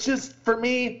 it's just, for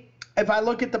me, if I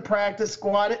look at the practice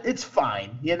squad, it's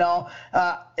fine. You know,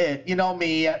 you know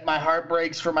me, my heart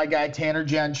breaks for my guy Tanner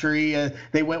Gentry.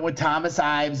 They went with Thomas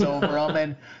Ives over him,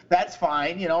 and that's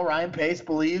fine. You know, Ryan Pace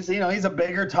believes, you know, he's a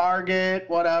bigger target,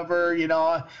 whatever. You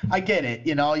know, I get it.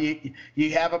 You know,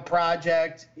 you have a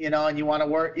project, you know, and you want to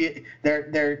work.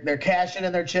 They're cashing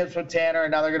in their chips with Tanner,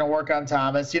 and now they're going to work on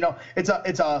Thomas. You know,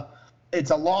 it's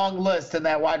a long list in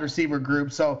that wide receiver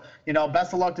group. So, you know,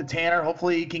 best of luck to Tanner.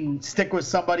 Hopefully he can stick with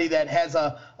somebody that has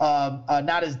a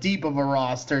not as deep of a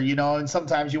roster, you know, and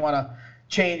sometimes you want to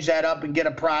change that up and get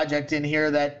a project in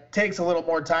here that takes a little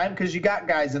more time because you got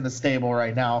guys in the stable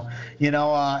right now. You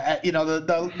know,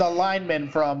 the lineman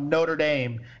from Notre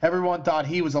Dame, everyone thought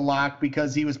he was a lock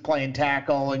because he was playing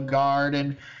tackle and guard,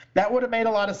 and that would have made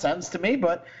a lot of sense to me,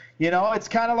 but you know, it's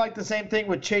kind of like the same thing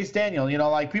with Chase Daniel. You know,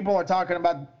 like people are talking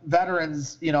about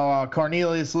veterans, you know,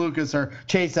 Cornelius Lucas or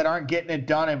Chase that aren't getting it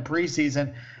done in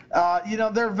preseason. You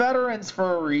know, they're veterans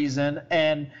for a reason.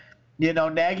 And, you know,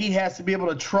 Nagy has to be able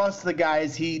to trust the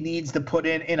guys he needs to put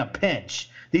in a pinch.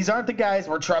 These aren't the guys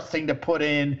we're trusting to put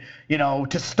in, you know,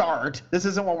 to start. This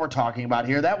isn't what we're talking about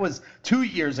here. That was 2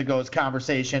 years ago's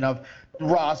conversation of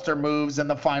roster moves and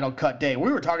the final cut day.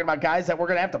 We were talking about guys that were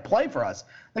going to have to play for us.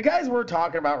 The guys we're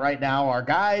talking about right now are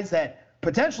guys that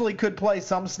potentially could play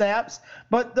some snaps,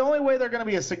 but the only way they're going to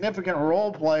be a significant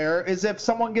role player is if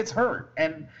someone gets hurt.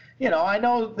 And, you know, I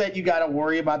know that you got to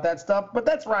worry about that stuff, but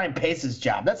that's Ryan Pace's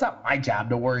job. That's not my job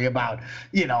to worry about,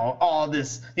 you know, all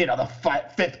this, you know, the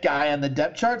fifth guy on the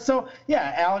depth chart. So,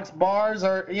 yeah, Alex Bars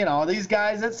or, you know, these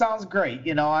guys, that sounds great.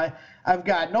 You know, I've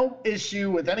got no issue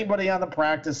with anybody on the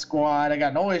practice squad. I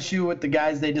got no issue with the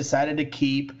guys they decided to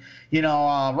keep. You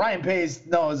know, Ryan Pace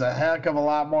knows a heck of a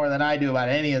lot more than I do about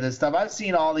any of this stuff. I've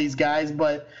seen all these guys,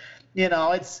 but, you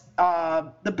know, it's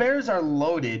the Bears are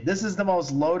loaded. This is the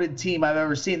most loaded team I've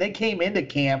ever seen. They came into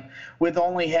camp with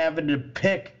only having to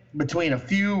pick between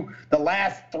the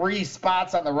last 3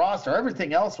 spots on the roster.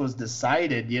 Everything else was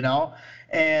decided, you know.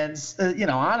 And, you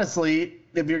know, honestly,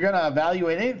 if you're going to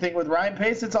evaluate anything with Ryan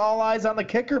Pace, it's all eyes on the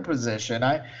kicker position.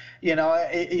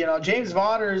 James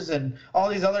Vaughters and all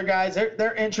these other guys,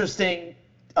 they're interesting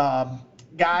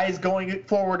guys going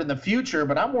forward in the future,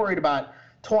 but I'm worried about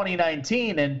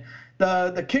 2019. And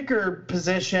the kicker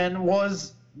position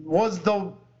was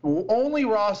the only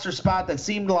roster spot that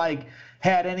seemed like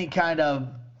had any kind of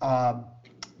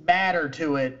matter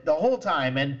to it the whole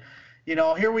time. And, you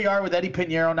know, here we are with Eddie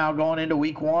Pinheiro now going into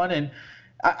week 1, and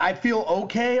I feel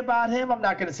okay about him. I'm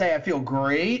not going to say I feel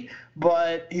great,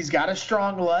 but he's got a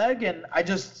strong leg, and I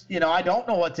just, you know, I don't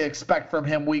know what to expect from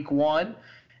him week 1.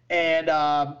 And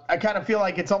I kind of feel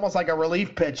like it's almost like a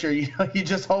relief pitcher. You know, you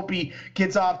just hope he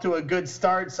gets off to a good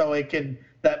start so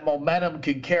that momentum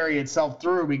can carry itself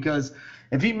through, because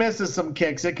if he misses some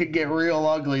kicks, it could get real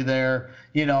ugly there,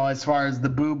 you know, as far as the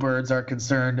Boo Birds are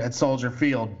concerned at Soldier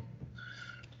Field.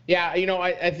 Yeah, you know,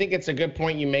 I think it's a good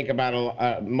point you make about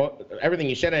everything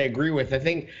you said. I agree with. I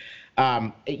think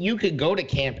you could go to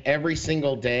camp every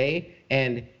single day,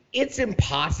 and it's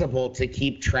impossible to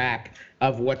keep track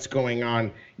of what's going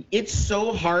on. It's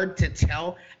so hard to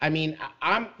tell. I mean,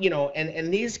 I'm, you know,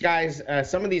 and these guys,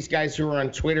 some of these guys who are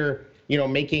on Twitter, you know,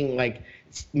 making like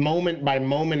moment by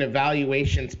moment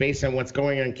evaluations based on what's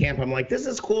going on in camp. I'm like, this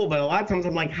is cool, but a lot of times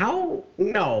I'm like, how?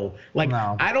 No. Like,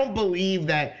 No. I don't believe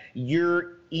that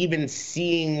you're even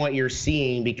seeing what you're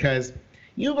seeing, because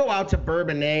you go out to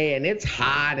Bourbonnais and it's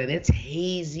hot and it's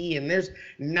hazy and there's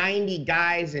 90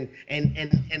 guys and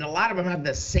a lot of them have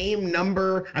the same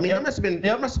number. I mean, there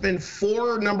must have been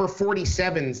 4 number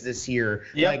 47s this year.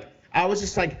 Yep. Like, I was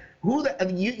just like,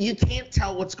 you can't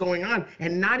tell what's going on,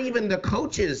 and not even the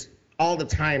coaches all the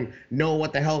time know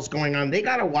what the hell's going on. They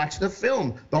got to watch the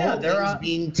film. The whole thing's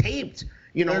being taped.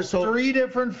 There's 3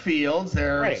 different fields.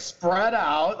 They're spread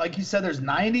out. Like you said, there's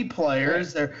 90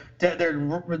 players. Right. They're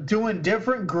doing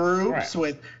different groups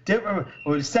with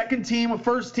second team with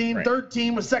first team, third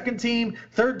team with second team,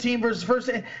 third team versus first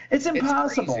team. It's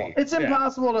impossible. It's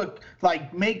impossible to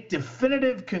make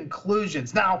definitive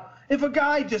conclusions. Now, if a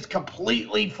guy just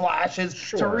completely flashes,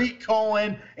 Tariq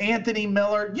Cohen, Anthony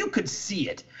Miller, you could see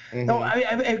it. Mm-hmm.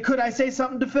 No, could I say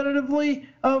something definitively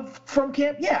from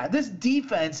camp? Yeah, this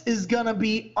defense is gonna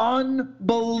be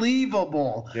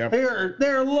unbelievable. Yep.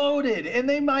 They're loaded, and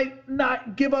they might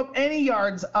not give up any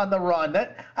yards on the run.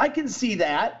 I can see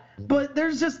that, but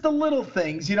there's just the little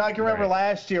things. I can remember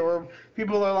last year where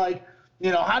people are like,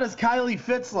 how does Kylie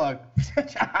Fitz look?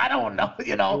 I don't know,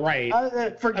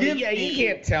 Right. Forgive me. You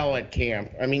can't tell at camp.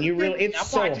 I mean, it's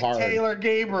so hard. I'm watching Taylor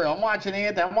Gabriel. I'm watching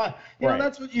Anthony.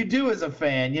 That's what you do as a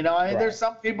fan. There's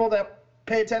some people that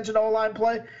pay attention to O-line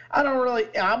play.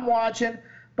 I'm watching,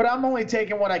 but I'm only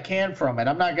taking what I can from it.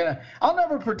 I'll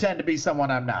never pretend to be someone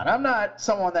I'm not. I'm not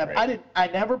someone that I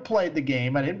never played the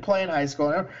game. I didn't play in high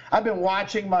school. I've been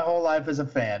watching my whole life as a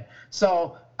fan.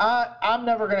 So I'm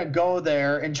never going to go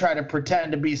there and try to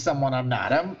pretend to be someone I'm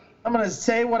not. I'm going to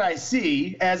say what I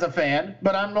see as a fan,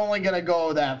 but I'm only going to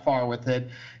go that far with it.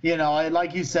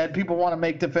 Like you said, people want to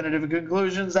make definitive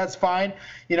conclusions. That's fine.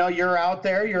 You're out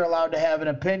there. You're allowed to have an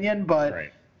opinion, but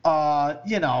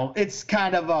it's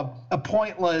kind of a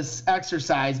pointless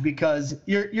exercise, because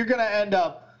you're going to end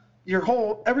up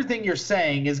everything you're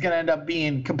saying is going to end up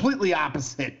being completely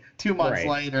opposite 2 months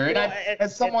later. And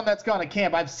as someone that's gone to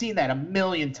camp, I've seen that a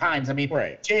million times. I mean,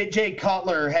 Jay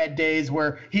Cutler had days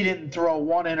where he didn't throw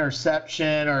one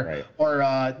interception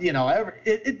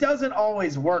it doesn't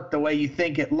always work the way you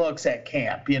think it looks at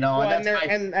camp, and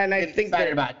I think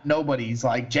excited about nobody's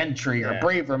like Gentry or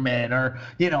Braverman or,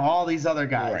 all these other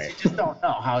guys. Right. You just don't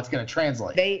know how it's going to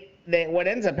translate. What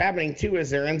ends up happening too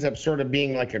is there ends up sort of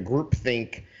being like a group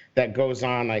think that goes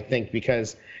on, I think,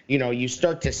 because, you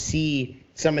start to see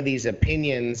some of these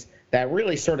opinions that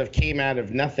really sort of came out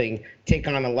of nothing take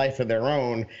on a life of their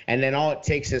own, and then all it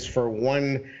takes is for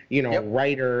one,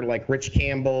 writer like Rich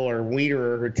Campbell or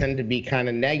Wiederer, who tend to be kind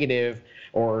of negative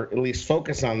or at least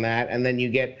focus on that, and then you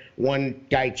get one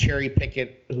guy cherry pick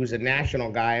it who's a national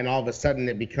guy, and all of a sudden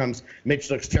it becomes Mitch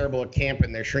looks terrible at camp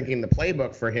and they're shrinking the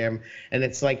playbook for him, and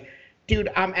it's like, dude,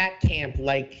 I'm at camp.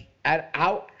 Like,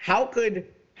 how could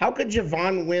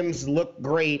Javon Wims look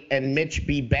great and Mitch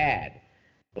be bad?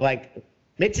 Like,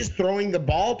 Mitch is throwing the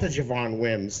ball to Javon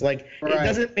Wims. Like, it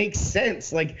doesn't make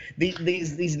sense. Like,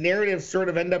 these narratives sort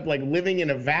of end up like living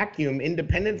in a vacuum,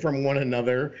 independent from one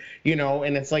another,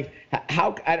 and it's like,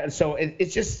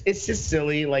 it's just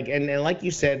silly. Like, and like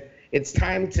you said, it's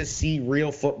time to see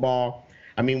real football.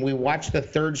 I mean, we watched the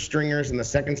third stringers and the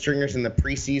second stringers in the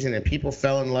preseason, and people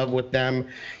fell in love with them,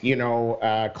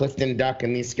 Clifton Duck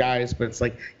and these guys. But it's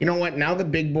like, you know what? Now the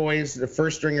big boys, the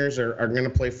first stringers are going to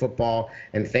play football,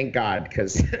 and thank God,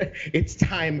 because it's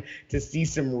time to see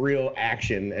some real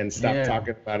action and stop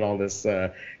talking about all this,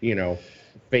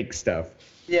 fake stuff.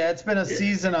 Yeah, it's been a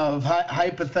season of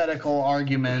hypothetical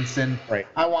arguments, and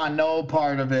I want no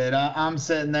part of it. I'm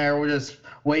sitting there, we're just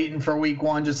waiting for week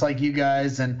 1, just like you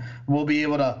guys, and we'll be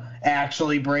able to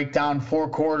actually break down 4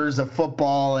 quarters of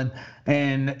football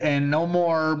and no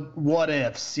more what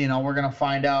ifs. We're going to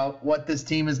find out what this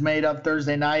team is made of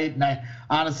Thursday night, and I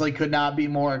honestly could not be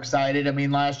more excited. I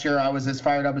mean, last year I was as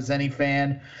fired up as any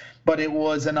fan, but it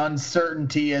was an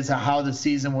uncertainty as to how the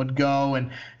season would go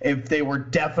and if they were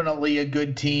definitely a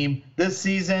good team. This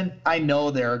season, I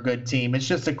know they're a good team. It's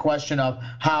just a question of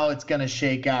how it's going to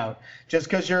shake out. Just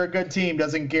because you're a good team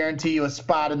doesn't guarantee you a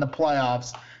spot in the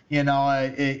playoffs. You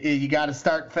got to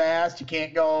start fast. You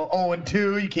can't go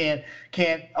 0-2. You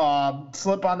can't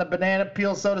slip on the banana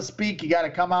peel, so to speak. You got to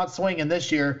come out swinging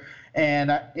this year.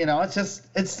 And,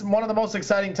 it's one of the most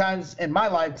exciting times in my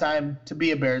lifetime to be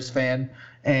a Bears fan.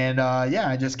 And,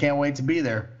 I just can't wait to be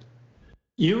there.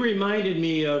 You reminded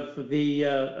me of the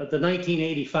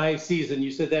 1985 season.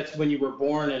 You said that's when you were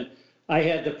born, and I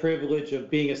had the privilege of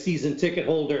being a season ticket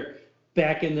holder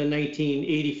back in the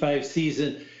 1985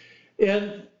 season.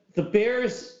 And the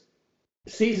Bears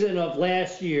season of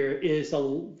last year is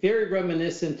very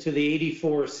reminiscent to the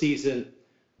 '84 season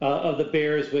of the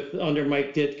Bears under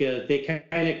Mike Ditka. They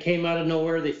kind of came out of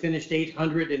nowhere. They finished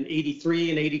 883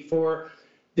 and '84.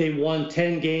 They won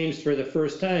 10 games for the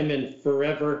first time in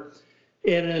forever.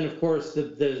 And then, of course,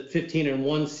 the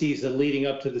 15-1 season leading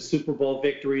up to the Super Bowl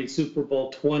victory in Super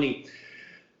Bowl 20.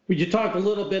 Would you talk a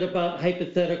little bit about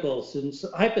hypotheticals? And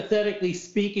so, hypothetically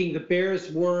speaking, the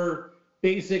Bears were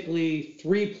basically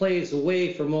 3 plays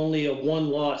away from only a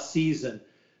 1-loss season.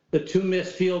 The 2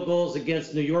 missed field goals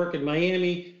against New York and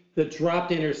Miami, the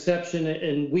dropped interception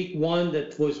in week 1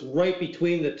 that was right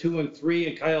between the 2 and 3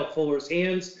 in Kyle Fuller's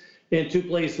hands, and 2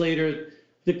 plays later,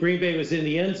 the Green Bay was in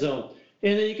the end zone.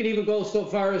 And then you can even go so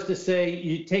far as to say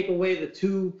you take away the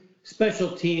 2 special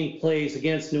team plays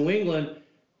against New England,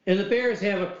 and the Bears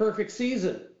have a perfect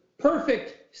season.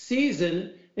 Perfect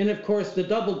season. And of course, the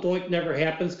double doink never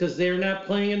happens because they're not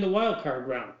playing in the wild card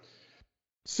round.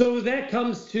 So that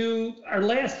comes to our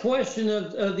last question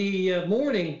of the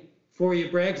morning for you,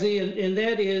 Bragsy, and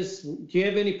that is, do you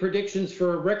have any predictions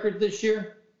for a record this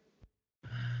year?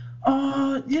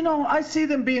 I see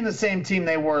them being the same team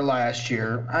they were last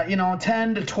year.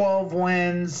 10 to 12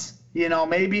 wins.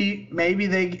 Maybe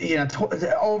they,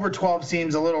 over 12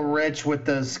 seems a little rich with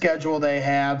the schedule they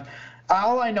have.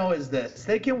 All I know is this: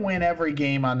 they can win every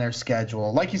game on their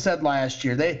schedule. Like you said last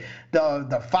year,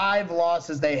 the 5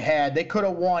 losses they had, they could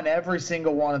have won every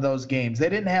single one of those games. They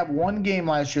didn't have one game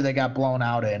last year they got blown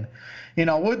out in.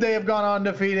 Would they have gone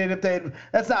undefeated if they?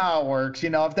 That's not how it works.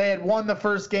 If they had won the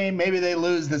first game, maybe they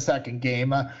lose the second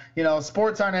game.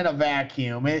 Sports aren't in a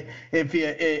vacuum.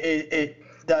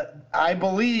 I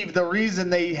believe the reason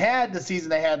they had the season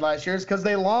they had last year is because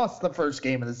they lost the first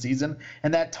game of the season,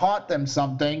 and that taught them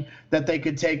something that they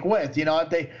could take with.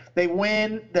 If they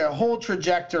win, their whole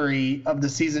trajectory of the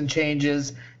season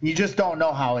changes. You just don't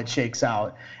know how it shakes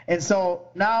out. And so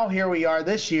now here we are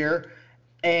this year,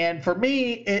 and for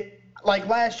me, like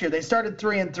last year, they started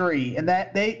 3-3, and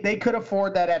that they could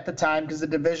afford that at the time because the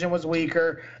division was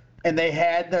weaker. And they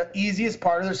had the easiest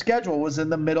part of their schedule was in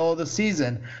the middle of the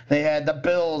season. They had the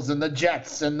Bills and the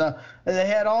Jets and they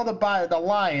had all the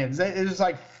Lions. It was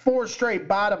like 4 straight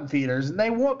bottom feeders, and they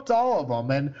whooped all of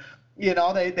them. And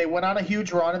they went on a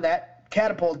huge run, and that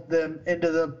catapulted them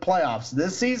into the playoffs.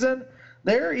 This season,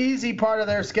 their easy part of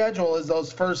their schedule is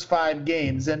those first 5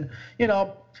 games. And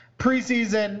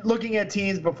preseason, looking at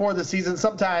teams before the season,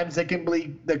 sometimes it can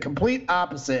be the complete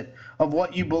opposite of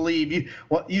what you believe.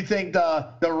 What you think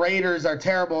the Raiders are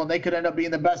terrible and they could end up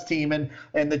being the best team, and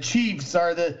the Chiefs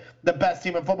are the best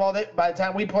team in football. By the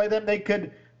time we play them,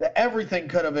 everything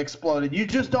could have exploded. You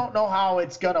just don't know how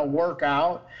it's going to work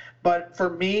out. But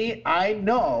for me, I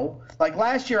know, like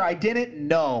last year, I didn't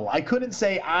know. I couldn't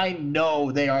say I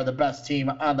know they are the best team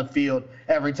on the field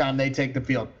every time they take the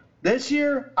field. This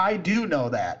year, I do know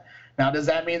that. Now, does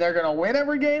that mean they're going to win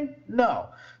every game? No.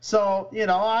 So,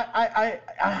 I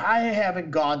haven't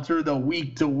gone through the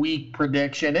week-to-week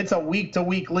prediction. It's a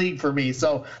week-to-week league for me.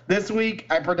 So this week,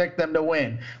 I predict them to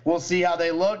win. We'll see how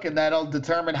they look, and that'll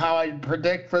determine how I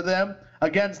predict for them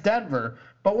against Denver.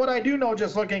 But what I do know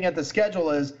just looking at the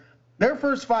schedule is their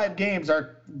first 5 games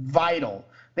are vital.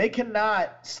 They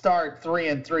cannot start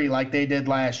 3-3 like they did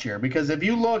last year, because if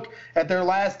you look at their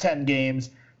last 10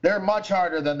 games, they're much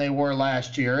harder than they were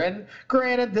last year. And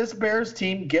granted, this Bears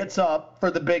team gets up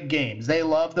for the big games. They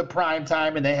love the prime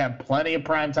time, and they have plenty of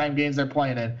prime time games they're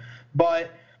playing in. But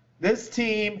this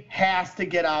team has to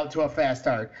get out to a fast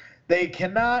start. They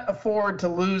cannot afford to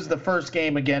lose the first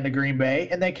game again to Green Bay,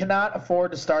 and they cannot afford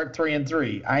to start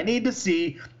 3-3. I need to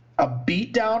see a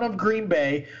beatdown of Green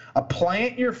Bay, a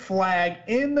plant your flag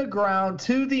in the ground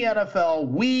to the NFL.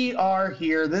 We are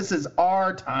here. This is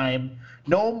our time.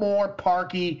 No more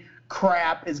Parky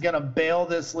crap is going to bail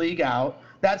this league out.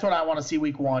 That's what I want to see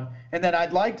week 1. And then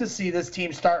I'd like to see this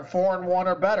team start 4-1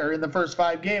 or better in the first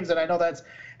 5 games. And I know that's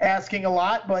asking a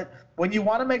lot, but when you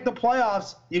want to make the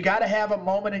playoffs, you got to have a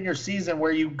moment in your season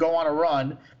where you go on a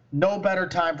run. No better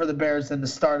time for the Bears than the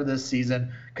start of this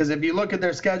season, because if you look at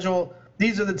their schedule,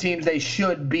 these are the teams they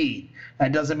should beat.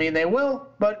 That doesn't mean they will,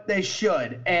 but they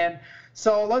should. And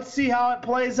so let's see how it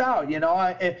plays out.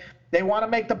 If they want to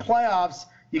make the playoffs,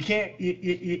 you can't.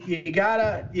 You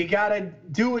gotta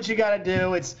do what you gotta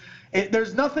do.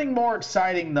 There's nothing more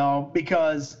exciting though,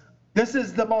 because this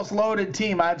is the most loaded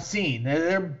team I've seen.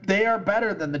 They are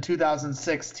better than the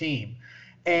 2006 team,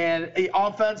 and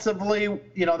offensively,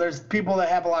 there's people that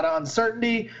have a lot of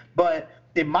uncertainty. But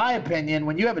in my opinion,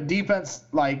 when you have a defense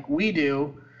like we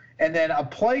do, and then a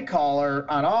play caller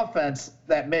on offense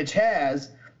that Mitch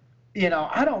has,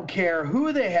 I don't care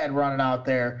who they had running out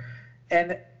there.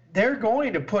 And they're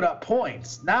going to put up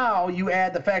points. Now you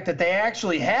add the fact that they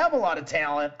actually have a lot of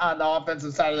talent on the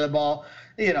offensive side of the ball.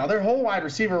 You know, their whole wide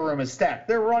receiver room is stacked.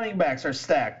 Their running backs are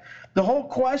stacked. The whole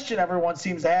question everyone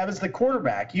seems to have is the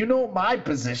quarterback. You know my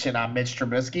position on Mitch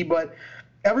Trubisky, but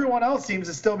everyone else seems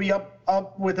to still be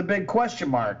up with a big question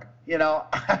mark. You know,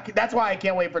 that's why I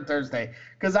can't wait for Thursday,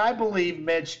 because I believe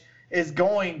Mitch is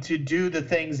going to do the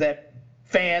things that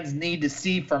fans need to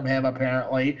see from him,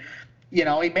 apparently. You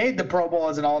know, he made the Pro Bowl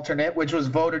as an alternate, which was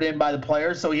voted in by the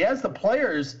players, so he has the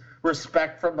players'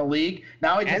 respect from the league.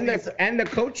 Now he just and the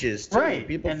coaches too. Right.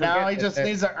 People and now he just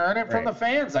needs to earn it from the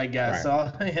fans, I guess.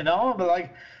 Right. So, you know, but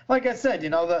like I said, you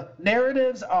know, the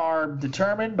narratives are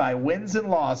determined by wins and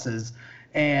losses.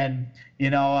 And, you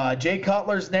know, Jay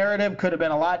Cutler's narrative could have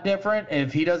been a lot different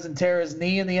if he doesn't tear his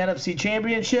knee in the NFC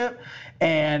Championship.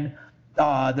 And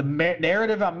the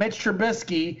narrative on Mitch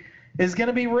Trubisky is going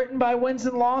to be written by wins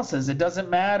and losses. It doesn't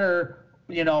matter,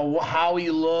 you know, how he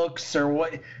looks or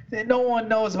what. No one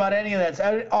knows about any of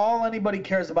that. All anybody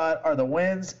cares about are the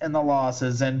wins and the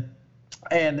losses.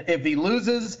 And if he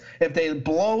loses, if they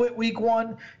blow it week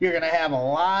 1, you're going to have a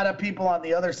lot of people on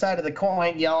the other side of the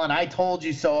coin yelling, "I told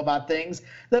you so," about things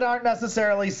that aren't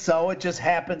necessarily so. It just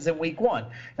happens in week 1.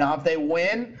 Now, if they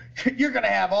win, you're going to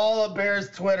have all of Bears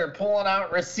Twitter pulling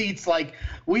out receipts like,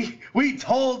 we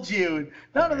told you.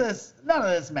 None of this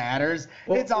matters.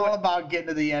 Well, it's all about getting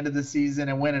to the end of the season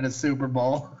and winning a Super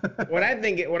Bowl. What I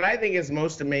think is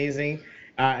most amazing,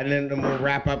 and then we'll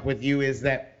wrap up with you, is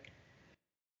that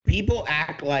people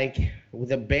act like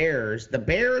the Bears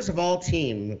of all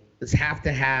teams have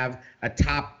to have a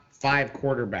top 5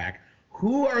 quarterback.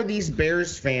 Who are these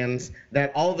Bears fans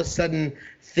that all of a sudden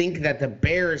think that the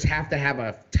Bears have to have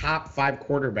a top 5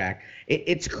 quarterback?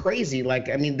 It's crazy. Like,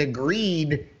 I mean, the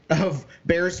greed of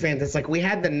Bears fans. It's like, we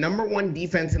had the number 1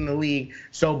 defense in the league,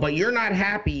 but you're not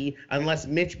happy unless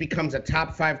Mitch becomes a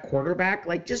top 5 quarterback.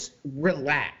 Like, just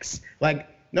relax. Like,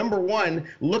 number 1,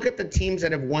 look at the teams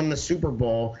that have won the Super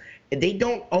Bowl. They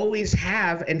don't always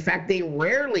have, in fact, they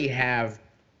rarely have,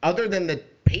 other than the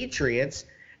Patriots,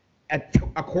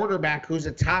 a quarterback who's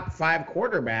a top 5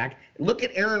 quarterback. Look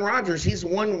at Aaron Rodgers. He's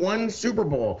won 1 Super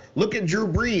Bowl. Look at Drew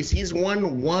Brees. He's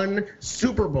won 1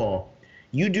 Super Bowl.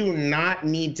 You do not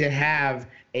need to have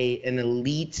an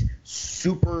elite,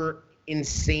 super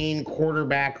insane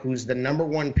quarterback who's the number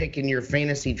 1 pick in your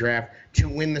fantasy draft to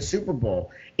win the Super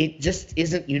Bowl. It just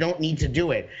isn't. You don't need to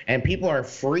do it. And people are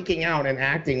freaking out and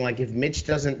acting like if Mitch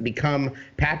doesn't become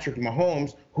Patrick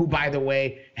Mahomes, who, by the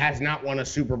way, has not won a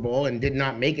Super Bowl and did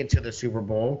not make it to the Super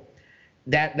Bowl,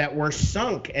 that we're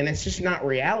sunk. And it's just not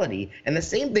reality. And the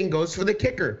same thing goes for the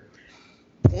kicker.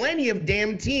 Plenty of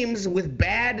damn teams with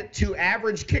bad to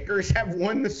average kickers have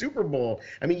won the Super Bowl.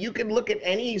 I mean, you can look at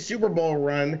any Super Bowl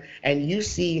run and you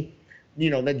see, you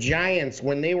know, the Giants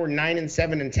when they were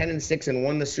 9-7 and 10-6 and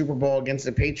won the Super Bowl against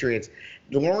the Patriots.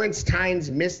 Lawrence Tynes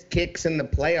missed kicks in the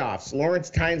playoffs. Lawrence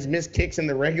Tynes missed kicks in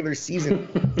the regular season.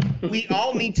 We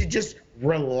all need to just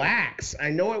relax. I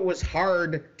know it was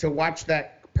hard to watch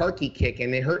that Parkey kick,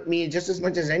 and it hurt me just as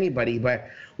much as anybody, but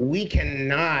we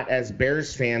cannot, as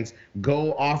Bears fans,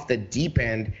 go off the deep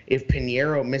end if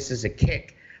Pinheiro misses a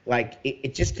kick. Like,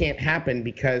 it just can't happen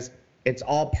because it's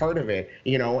all part of it,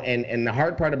 you know, and the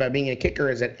hard part about being a kicker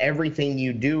is that everything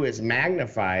you do is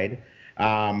magnified.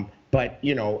 But,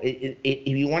 you know, if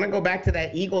you want to go back to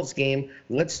that Eagles game,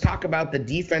 let's talk about the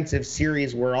defensive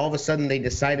series where all of a sudden they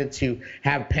decided to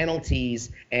have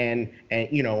penalties and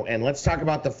you know, and let's talk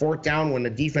about the 4th down when the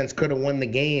defense could have won the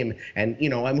game. And, you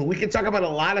know, I mean, we could talk about a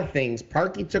lot of things.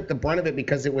 Parkey took the brunt of it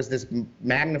because it was this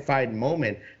magnified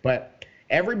moment. But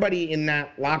everybody in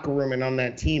that locker room and on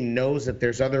that team knows that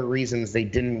there's other reasons they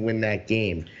didn't win that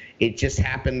game. It just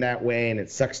happened that way, and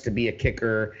it sucks to be a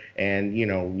kicker, and, you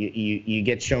know, you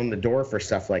get shown the door for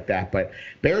stuff like that. But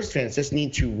Bears fans just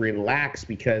need to relax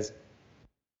because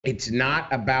it's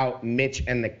not about Mitch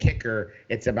and the kicker.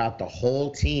 It's about the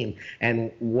whole team.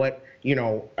 And what, you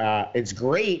know, it's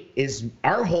great is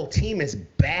our whole team is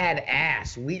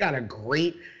badass. We got a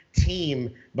great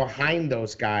team behind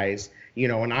those guys. You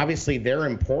know, and obviously they're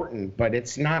important, but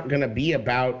it's not going to be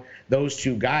about those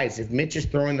 2 guys. If Mitch is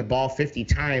throwing the ball 50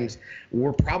 times,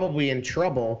 we're probably in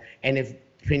trouble. And if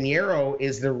Pinheiro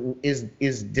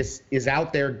is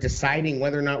out there deciding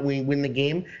whether or not we win the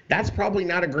game, that's probably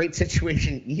not a great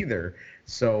situation either.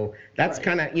 So that's right.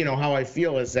 Kind of, you know, how I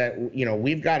feel is that, you know,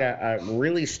 we've got a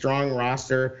really strong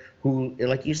roster who,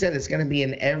 like you said, is going to be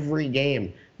in every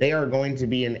game. They are going to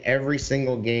be in every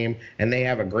single game, and they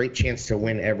have a great chance to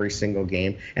win every single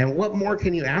game. And what more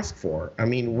can you ask for? I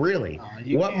mean, really,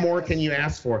 what more can you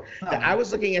ask for? I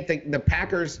was looking at the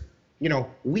Packers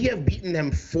we have beaten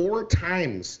them 4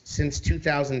 times since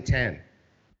 2010.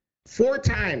 4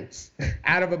 times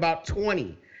out of about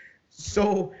 20.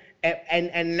 So,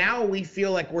 and now we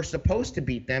feel like we're supposed to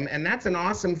beat them, and that's an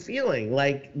awesome feeling.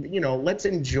 Like, let's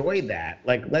enjoy that.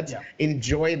 Like, let's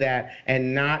enjoy that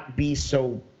and not be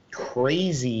so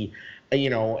crazy,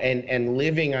 and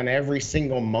living on every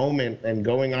single moment and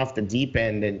going off the deep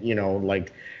end and,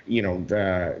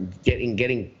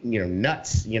 getting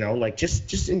nuts, like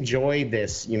just enjoy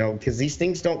this, because these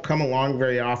things don't come along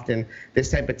very often.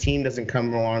 This type of team doesn't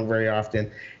come along very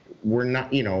often. We're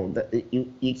not, and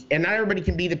not everybody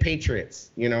can be the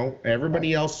Patriots,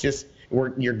 everybody else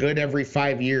you're good every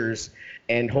 5 years,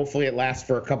 and hopefully it lasts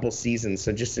for a couple seasons.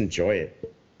 So just enjoy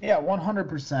it. Yeah,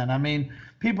 100%. I mean,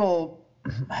 people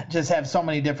just have so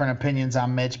many different opinions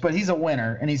on Mitch, but he's a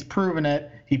winner, and he's proven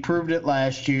it. He proved it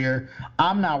last year.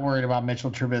 I'm not worried about Mitchell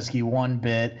Trubisky one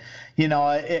bit.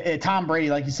 Tom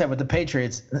Brady, like you said, with the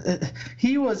Patriots,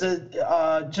 he was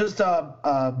just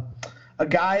a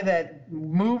guy that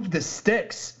moved the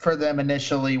sticks for them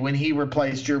initially when he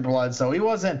replaced Drew Bledsoe. He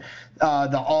wasn't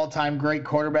the all-time great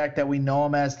quarterback that we know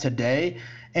him as today.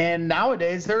 And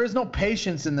nowadays, there is no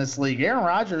patience in this league. Aaron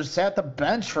Rodgers sat the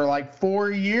bench for like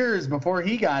 4 years before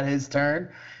he got his turn.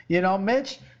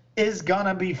 Mitch is going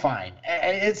to be fine.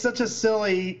 It's such a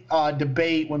silly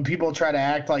debate when people try to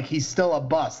act like he's still a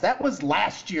bust. That was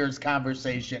last year's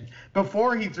conversation,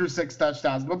 before he threw 6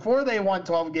 touchdowns, before they won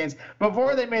 12 games,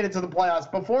 before they made it to the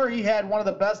playoffs, before he had one of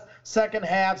the best second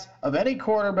halves of any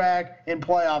quarterback in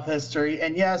playoff history.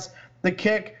 And yes, the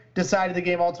kick decided the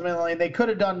game ultimately, and they could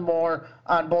have done more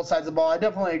on both sides of the ball. I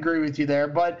definitely agree with you there.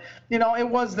 But, it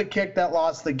was the kick that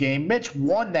lost the game. Mitch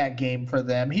won that game for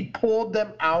them. He pulled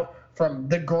them out from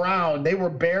the ground. They were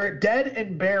dead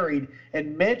and buried,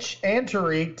 and Mitch and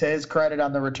Tariq, to his credit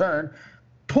on the return,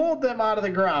 pulled them out of the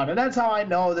ground. And that's how I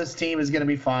know this team is going to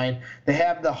be fine. They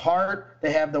have the heart,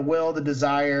 they have the will, the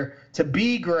desire to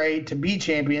be great, to be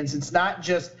champions. It's not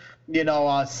just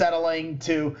settling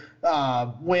to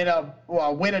win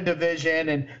a division,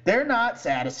 and they're not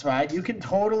satisfied. You can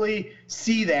totally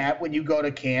see that when you go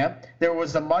to camp. There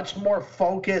was a much more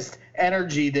focused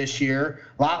energy this year,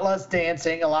 a lot less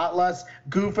dancing, a lot less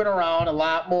goofing around, a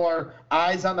lot more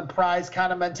eyes on the prize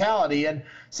kind of mentality. And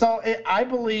so I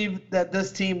believe that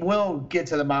this team will get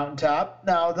to the mountaintop.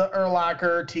 Now, the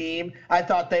Urlacher team, I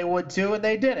thought they would too, and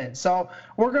they didn't. So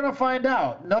we're going to find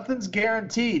out. Nothing's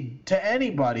guaranteed to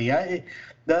anybody.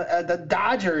 The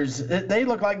Dodgers, they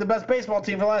look like the best baseball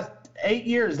team for the last 8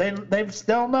 years.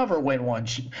 They'll never win one.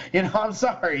 I'm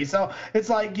sorry. So it's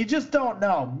like you just don't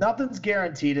know. Nothing's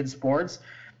guaranteed in sports.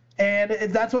 And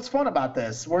that's what's fun about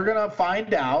this. We're going to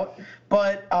find out.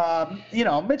 But,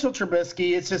 Mitchell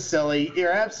Trubisky, it's just silly.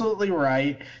 You're absolutely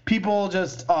right. People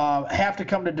just have to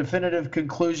come to definitive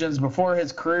conclusions before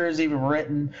his career is even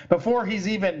written, before he's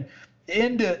even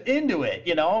into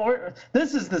it.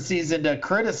 This is the season to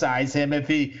criticize him if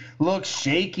he looks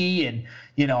shaky and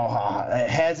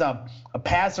has a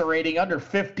passer rating under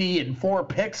 50 and 4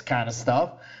 picks kind of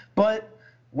stuff. But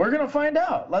we're gonna find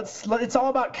out. It's all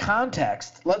about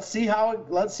context. Let's see how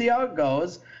it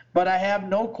goes. But I have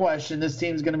no question this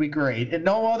team's gonna be great, and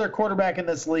no other quarterback in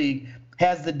this league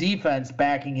has the defense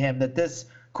backing him that this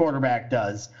quarterback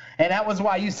does. And that was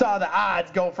why you saw the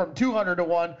odds go from 200 to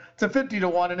 1 to 50 to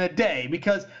 1 in a day,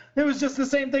 because it was just the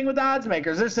same thing with the odds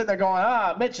makers. They're sitting there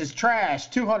going, Mitch is trash,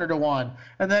 200 to 1.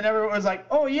 And then everyone was like,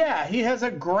 oh yeah, he has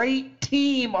a great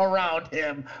team around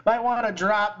him. Might want to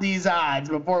drop these odds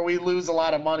before we lose a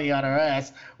lot of money on our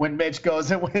ass when Mitch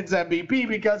goes and wins MVP,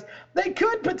 because they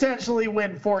could potentially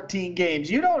win 14 games.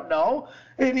 You don't know.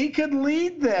 And he could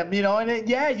lead them,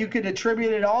 and you could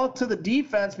attribute it all to the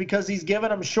defense because he's giving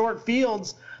them short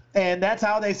fields, and that's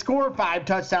how they score 5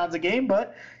 touchdowns a game.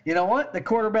 But you know what? The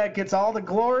quarterback gets all the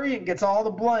glory and gets all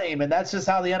the blame, and that's just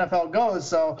how the NFL goes.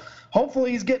 So hopefully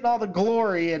he's getting all the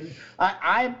glory, and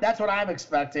that's what I'm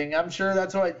expecting. I'm sure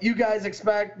that's what you guys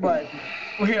expect, but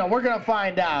we're going to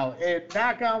find out. And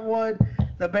knock on wood,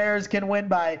 the Bears can win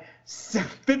by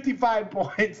 55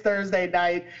 points Thursday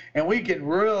night, and we can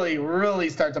really, really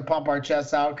start to pump our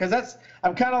chests out, because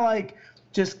I'm kind of like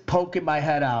just poking my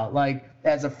head out, like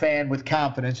as a fan with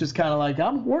confidence, just kind of like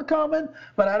we're coming,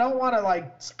 but I don't want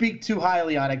to speak too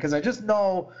highly on it because I just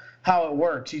know how it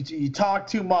works. You talk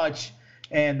too much,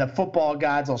 and the football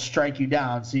gods will strike you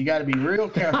down. So you got to be real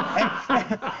careful.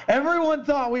 Everyone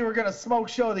thought we were going to smoke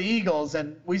show the Eagles,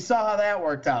 and we saw how that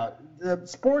worked out. The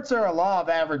sports are a law of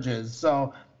averages,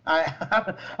 so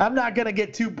I'm not going to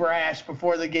get too brash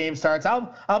before the game starts.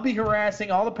 I'll be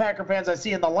harassing all the Packer fans I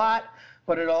see in the lot,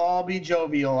 but it'll all be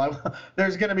jovial.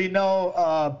 There's going to be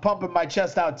no pumping my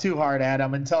chest out too hard,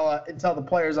 Adam, until the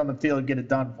players on the field get it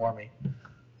done for me.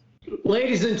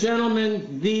 Ladies and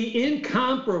gentlemen, the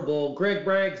incomparable Greg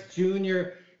Braggs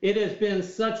Jr., it has been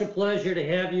such a pleasure to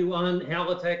have you on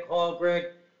Halatek Hall, Greg.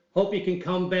 Hope you can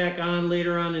come back on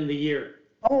later on in the year.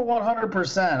 Oh,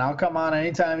 100%. I'll come on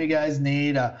anytime you guys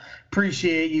need.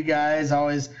 Appreciate you guys.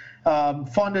 Always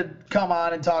fun to come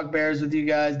on and talk Bears with you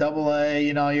guys.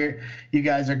 AA, you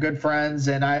guys are good friends,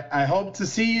 and I hope to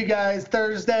see you guys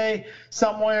Thursday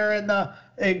somewhere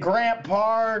in Grant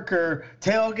Park or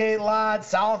tailgate lot,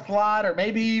 South lot, or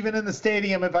maybe even in the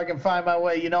stadium if I can find my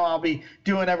way. I'll be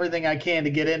doing everything I can to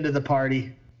get into the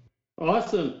party.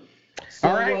 Awesome. So,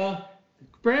 all right.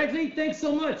 Bradley, thanks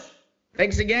so much.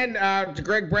 Thanks again to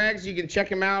Greg Braggs. You can check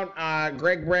him out,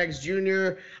 Greg Braggs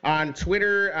Jr. on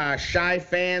Twitter, Shy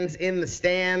Fans in the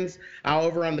Stands,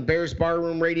 over on the Bears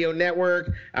Barroom Radio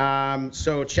Network.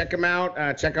 So check him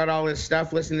out. Check out all his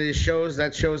stuff. Listen to his shows.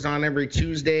 That show's on every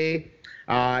Tuesday.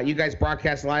 You guys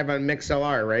broadcast live on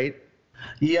MixLR, right?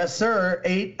 Yes, sir.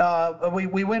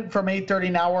 We went from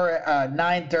 8:30. Now we're at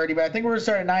 9:30, but I think we're gonna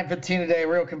start at 9:15 today.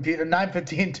 Real computer.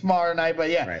 9:15 tomorrow night. But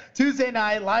yeah, right. Tuesday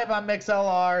night live on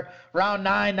MixLR. Around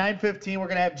 9:15. We're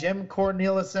gonna have Jim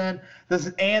Cornelison, this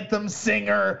anthem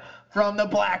singer from the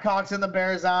Blackhawks and the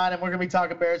Bears on, and we're gonna be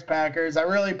talking Bears Packers. I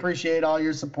really appreciate all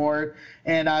your support,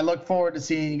 and I look forward to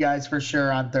seeing you guys for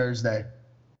sure on Thursday.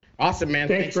 Awesome, man.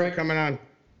 Thanks for coming on.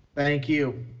 Thank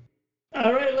you.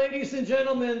 All right, ladies and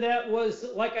gentlemen, that was,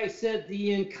 like I said,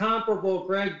 the incomparable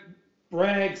Greg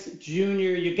Braggs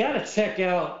Jr. You got to check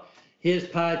out his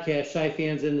podcast, Shy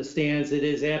Fans in the Stands. It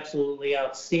is absolutely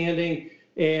outstanding.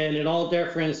 And in all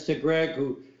deference to Greg,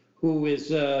 who is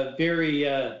very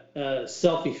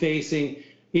self-effacing,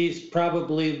 he's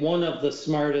probably one of the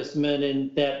smartest men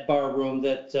in that bar room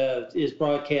that is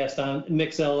broadcast on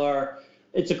MixLR.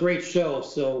 It's a great show,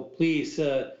 so please,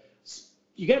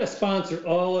 you got to sponsor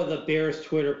all of the Bears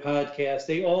Twitter podcasts.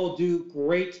 They all do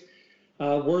great.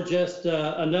 We're just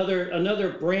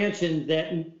another branch in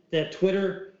that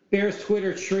Twitter Bears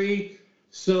Twitter tree.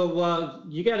 So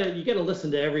you gotta listen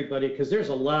to everybody because there's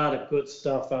a lot of good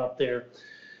stuff out there.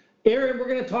 Aaron, we're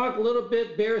going to talk a little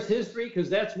bit Bears history because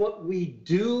that's what we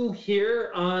do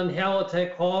here on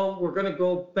Halatek Hall. We're going to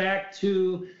go back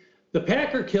to the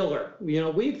Packer killer.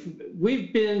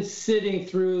 We've been sitting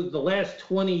through the last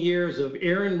 20 years of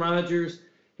Aaron Rodgers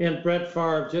and Brett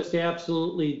Favre just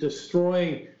absolutely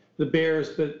destroying the Bears.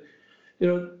 But,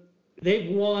 they've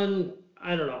won,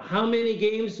 I don't know how many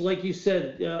games. Like you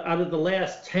said, out of the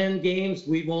last 10 games,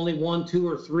 we've only won 2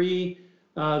 or 3,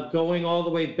 going all the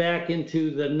way back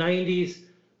into the 90s.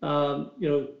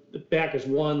 The Packers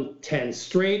won 10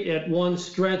 straight at one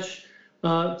stretch.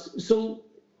 So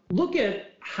look at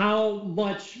how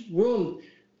much room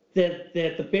that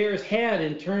the Bears had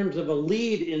in terms of a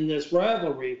lead in this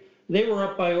rivalry. They were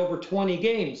up by over 20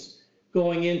 games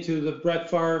going into the Brett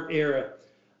Favre era.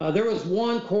 There was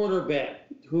one quarterback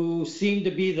who seemed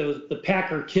to be the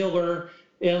Packer killer,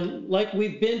 and like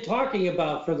we've been talking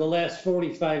about for the last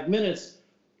 45 minutes,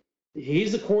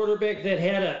 he's a quarterback that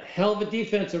had a hell of a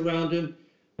defense around him.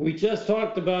 We just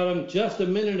talked about him just a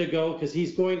minute ago because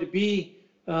he's going to be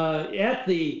at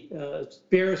the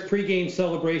Bears pregame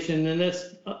celebration, and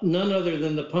that's none other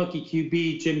than the punky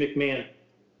QB, Jim McMahon.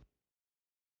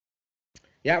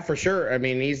 Yeah, for sure. I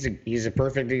mean, he's a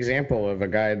perfect example of a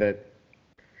guy that,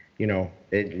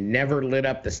 it never lit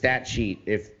up the stat sheet.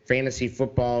 If fantasy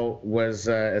football was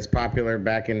as popular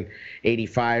back in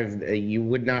 '85, you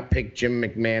would not pick Jim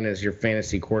McMahon as your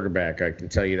fantasy quarterback. I can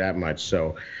tell you that much.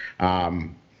 So,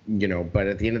 but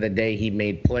at the end of the day, he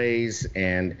made plays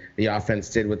and the offense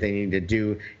did what they needed to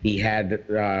do. He had,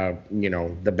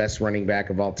 the best running back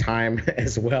of all time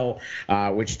as well,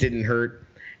 which didn't hurt.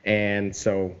 And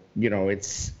so,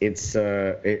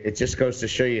 it just goes to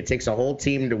show you it takes a whole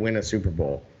team to win a Super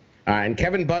Bowl. And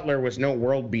Kevin Butler was no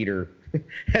world beater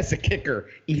as a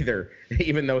kicker either,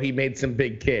 even though he made some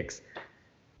big kicks.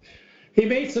 He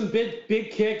made some big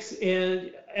kicks,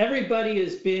 and everybody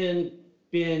has been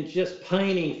just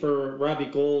pining for Robbie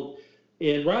Gould.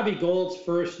 In Robbie Gould's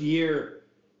first year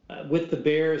with the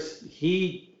Bears,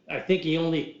 I think he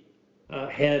only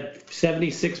had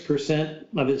 76%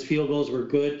 of his field goals were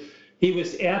good. He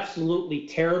was absolutely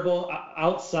terrible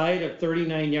outside of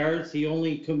 39 yards. He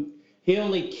only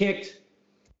kicked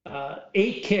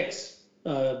 8 kicks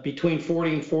between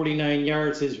 40 and 49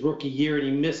 yards his rookie year, and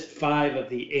he missed 5 of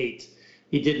the 8.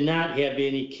 He did not have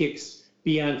any kicks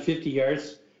beyond 50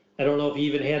 yards. I don't know if he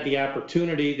even had the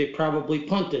opportunity. They probably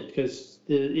punted because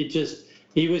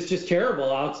he was just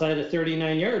terrible outside of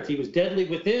 39 yards. He was deadly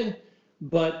within,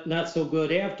 but not so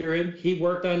good after him. He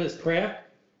worked on his craft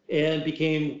and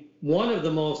became one of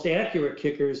the most accurate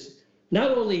kickers,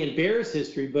 not only in Bears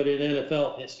history, but in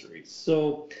NFL history.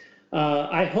 So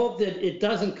I hope that it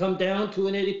doesn't come down to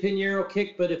an Eddie Pinheiro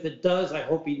kick, but if it does, I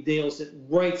hope he nails it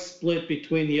right split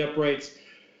between the uprights.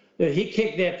 He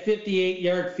kicked that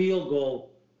 58-yard field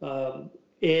goal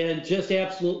and just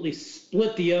absolutely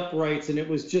split the uprights, and it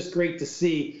was just great to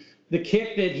see. The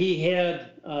kick that he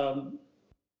had,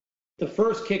 the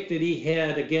first kick that he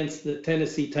had against the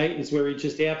Tennessee Titans, where he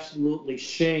just absolutely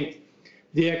shanked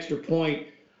the extra point,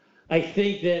 I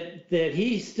think that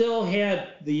he still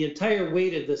had the entire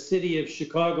weight of the city of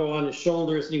Chicago on his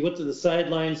shoulders, and he went to the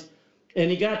sidelines, and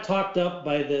he got talked up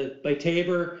by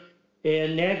Tabor,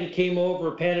 and Nagy came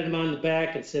over, patted him on the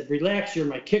back, and said, "Relax, you're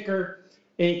my kicker,"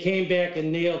 and he came back and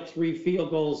nailed 3 field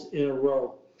goals in a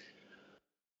row.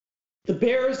 The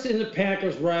Bears and the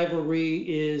Packers rivalry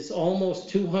is almost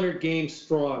 200 games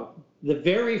strong. The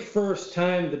very first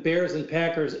time the Bears and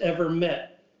Packers ever met,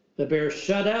 the Bears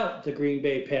shut out the Green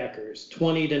Bay Packers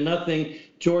 20-0.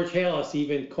 George Halas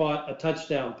even caught a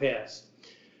touchdown pass.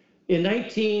 In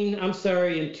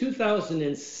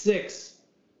 2006,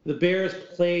 the Bears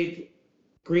played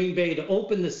Green Bay to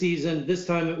open the season. This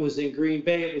time it was in Green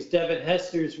Bay. It was Devin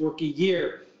Hester's rookie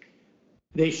year.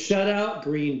 They shut out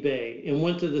Green Bay and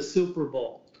went to the Super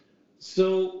Bowl.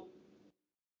 So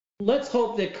let's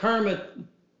hope that karma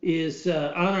is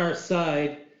on our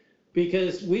side,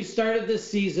 because we started this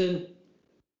season,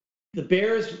 the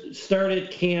Bears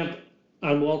started camp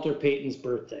on Walter Payton's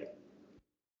birthday.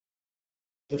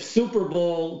 The Super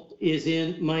Bowl is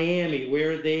in Miami,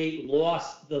 where they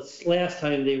lost the last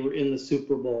time they were in the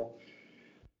Super Bowl.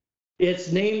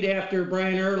 It's named after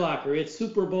Brian Urlacher. It's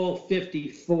Super Bowl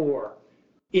 54.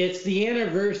 It's the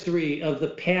anniversary of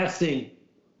the passing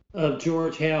of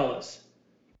George Halas.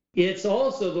 It's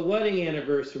also the wedding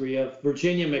anniversary of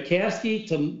Virginia McCaskey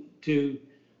to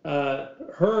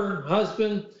her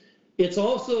husband. It's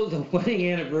also the wedding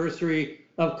anniversary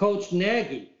of Coach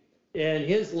Nagy and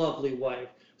his lovely wife.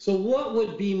 So what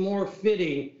would be more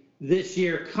fitting this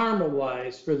year,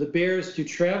 karma-wise, for the Bears to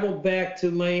travel back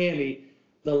to Miami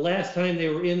the last time they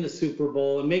were in the Super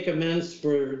Bowl and make amends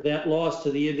for that loss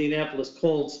to the Indianapolis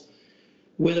Colts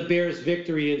with a Bears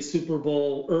victory in Super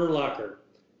Bowl Urlacher.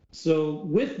 So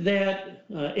with that,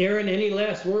 Aaron, any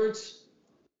last words?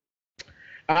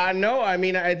 No, I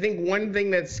mean, I think one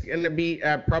thing that's going to be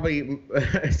probably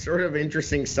sort of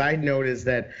interesting side note is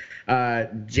that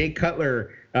Jay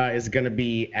Cutler is going to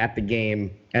be at the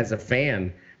game as a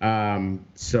fan.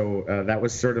 So that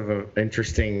was sort of an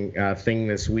interesting thing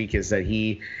this week, is that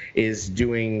he is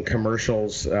doing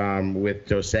commercials with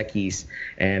Dos Equis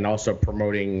and also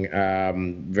promoting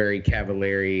Very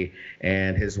Cavallari,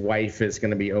 and his wife is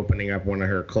going to be opening up one of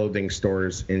her clothing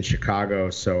stores in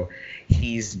Chicago. So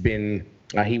he's been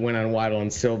he went on Waddle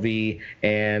and Sylvie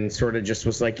and sort of just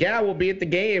was like, yeah, we'll be at the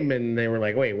game. And they were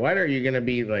like, wait, what? Are you going to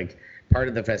be like part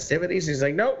of the festivities? He's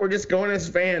like, nope, we're just going as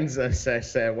fans. I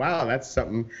said, wow, that's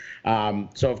something.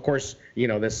 So, of course, you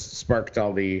know, this sparked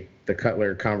all the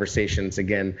Cutler conversations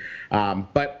again.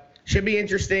 But should be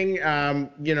interesting.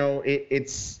 You know,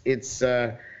 it's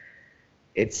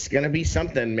going to be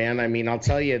something, man. I mean, I'll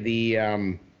tell you,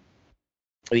 the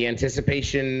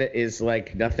anticipation is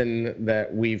like nothing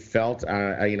that we've felt.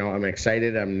 You know, I'm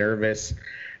excited. I'm nervous.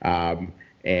 But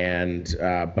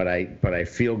I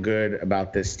feel good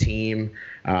about this team.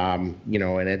 You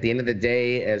know, and at the end of the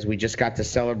day, as we just got to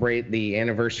celebrate the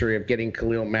anniversary of getting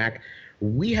Khalil Mack,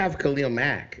 we have Khalil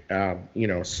Mack. You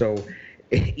know, so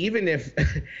even if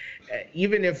you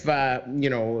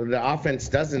know, the offense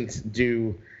doesn't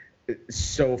do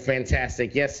so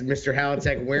fantastic. Yes, Mr.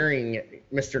 Halatek wearing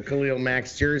Mr. Khalil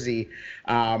Mack's jersey.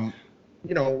 You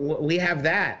know, we have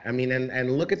that. I mean,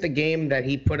 and look at the game that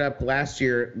he put up last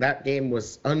year. That game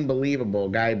was unbelievable.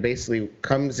 Guy basically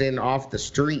comes in off the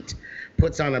street,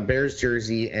 puts on a Bears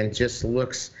jersey, and just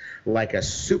looks like a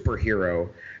superhero.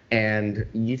 And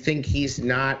you think he's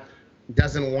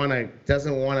doesn't want to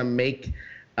make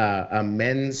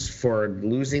amends for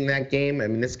losing that game? I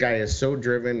mean, this guy is so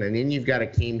driven. And then you've got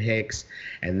Akeem Hicks,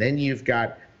 and then you've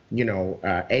got, you know,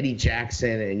 Eddie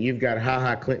Jackson, and you've got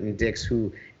Clinton Dix,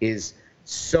 who is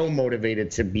so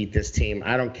motivated to beat this team.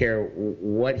 I don't care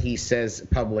what he says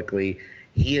publicly.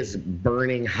 He is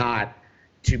burning hot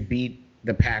to beat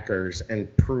the Packers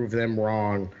and prove them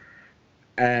wrong.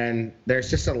 And there's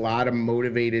just a lot of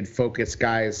motivated, focused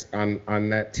guys on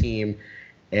that team.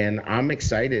 And I'm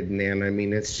excited, man. I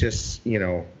mean, it's just, you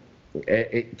know,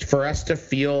 for us to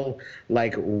feel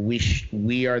like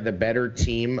we are the better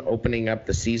team opening up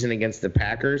the season against the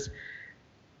Packers,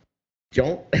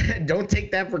 don't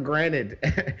take that for granted.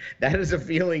 That is a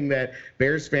feeling that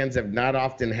Bears fans have not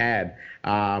often had.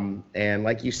 And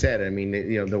like you said, I mean,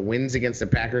 the wins against the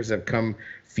Packers have come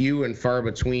few and far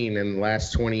between in the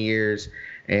last 20 years.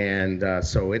 And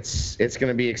so it's going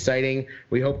to be exciting.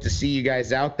 We hope to see you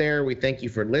guys out there. We thank you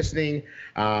for listening.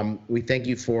 We thank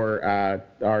you for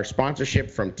our sponsorship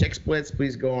from TickSplits.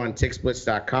 Please go on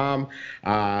TickSplits.com.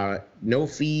 No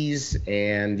fees,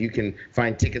 and you can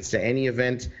find tickets to any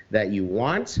event that you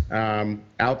want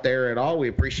out there at all. We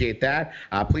appreciate that.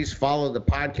 Please follow the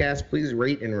podcast. Please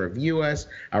rate and review us.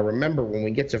 Remember, when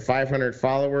we get to 500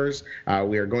 followers,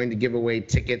 we are going to give away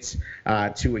tickets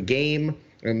to a game.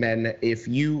 And then if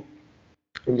you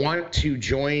want to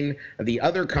join the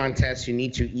other contests, you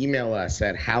need to email us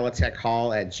at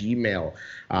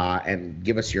halatekhall@gmail.com and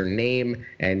give us your name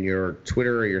and your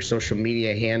Twitter or your social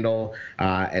media handle.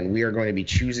 And we are going to be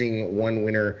choosing one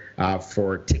winner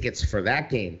for tickets for that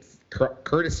game,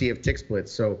 courtesy of TickSplits.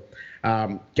 So,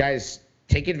 guys,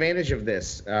 take advantage of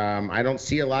this. I don't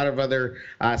see a lot of other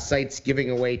sites giving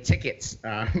away tickets.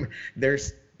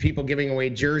 There's people giving away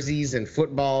jerseys and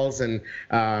footballs and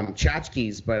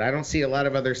tchotchkes, but I don't see a lot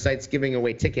of other sites giving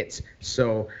away tickets.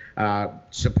 So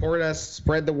support us,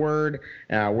 spread the word.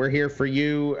 We're here for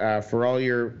you, for all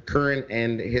your current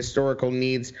and historical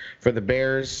needs for the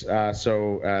Bears.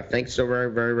 So thanks so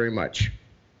very, very, very much.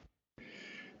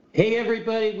 Hey,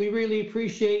 everybody. We really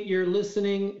appreciate your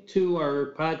listening to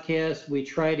our podcast. We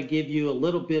try to give you a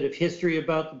little bit of history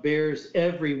about the Bears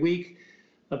every week,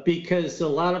 because a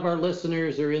lot of our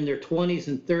listeners are in their 20s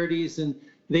and 30s, and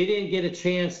they didn't get a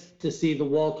chance to see the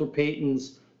Walter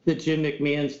Paytons, the Jim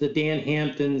McMahons, the Dan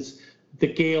Hamptons, the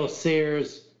Gale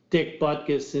Sayers, Dick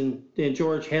Butkus, and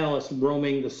George Halas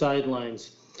roaming the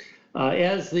sidelines.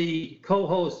 As the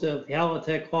co-host of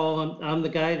Halatek Hall, I'm the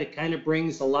guy that kind of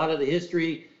brings a lot of the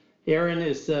history. Aaron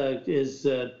is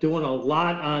doing a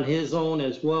lot on his own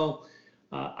as well.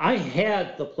 I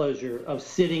had the pleasure of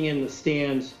sitting in the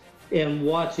stands and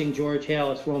watching George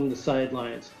Halas roam the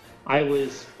sidelines. I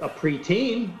was a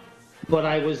preteen, but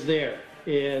I was there.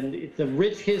 And the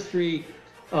rich history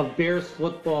of Bears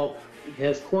football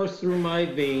has coursed through my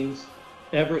veins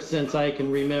ever since I can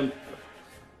remember.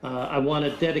 I want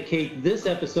to dedicate this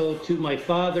episode to my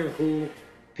father, who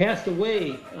passed away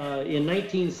in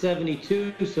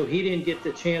 1972, so he didn't get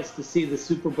the chance to see the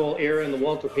Super Bowl era and the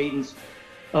Walter Paytons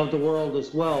of the world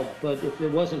as well. But if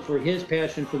it wasn't for his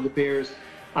passion for the Bears,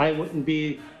 I wouldn't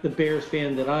be the Bears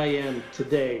fan that I am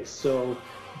today. So,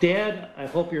 Dad, I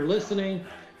hope you're listening.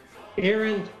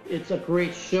 Aaron, it's a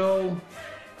great show.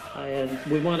 And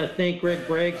we want to thank Greg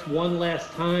Braggs one last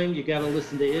time. You got to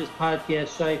listen to his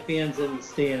podcast, Shy Fans in the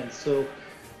Stands. So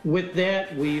with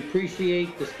that, we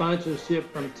appreciate the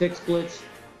sponsorship from TickSplits.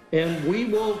 And we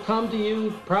will come to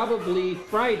you probably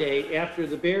Friday after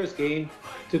the Bears game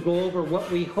to go over what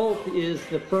we hope is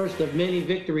the first of many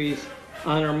victories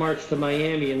on our march to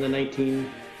Miami in the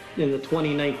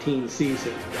 2019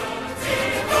 season.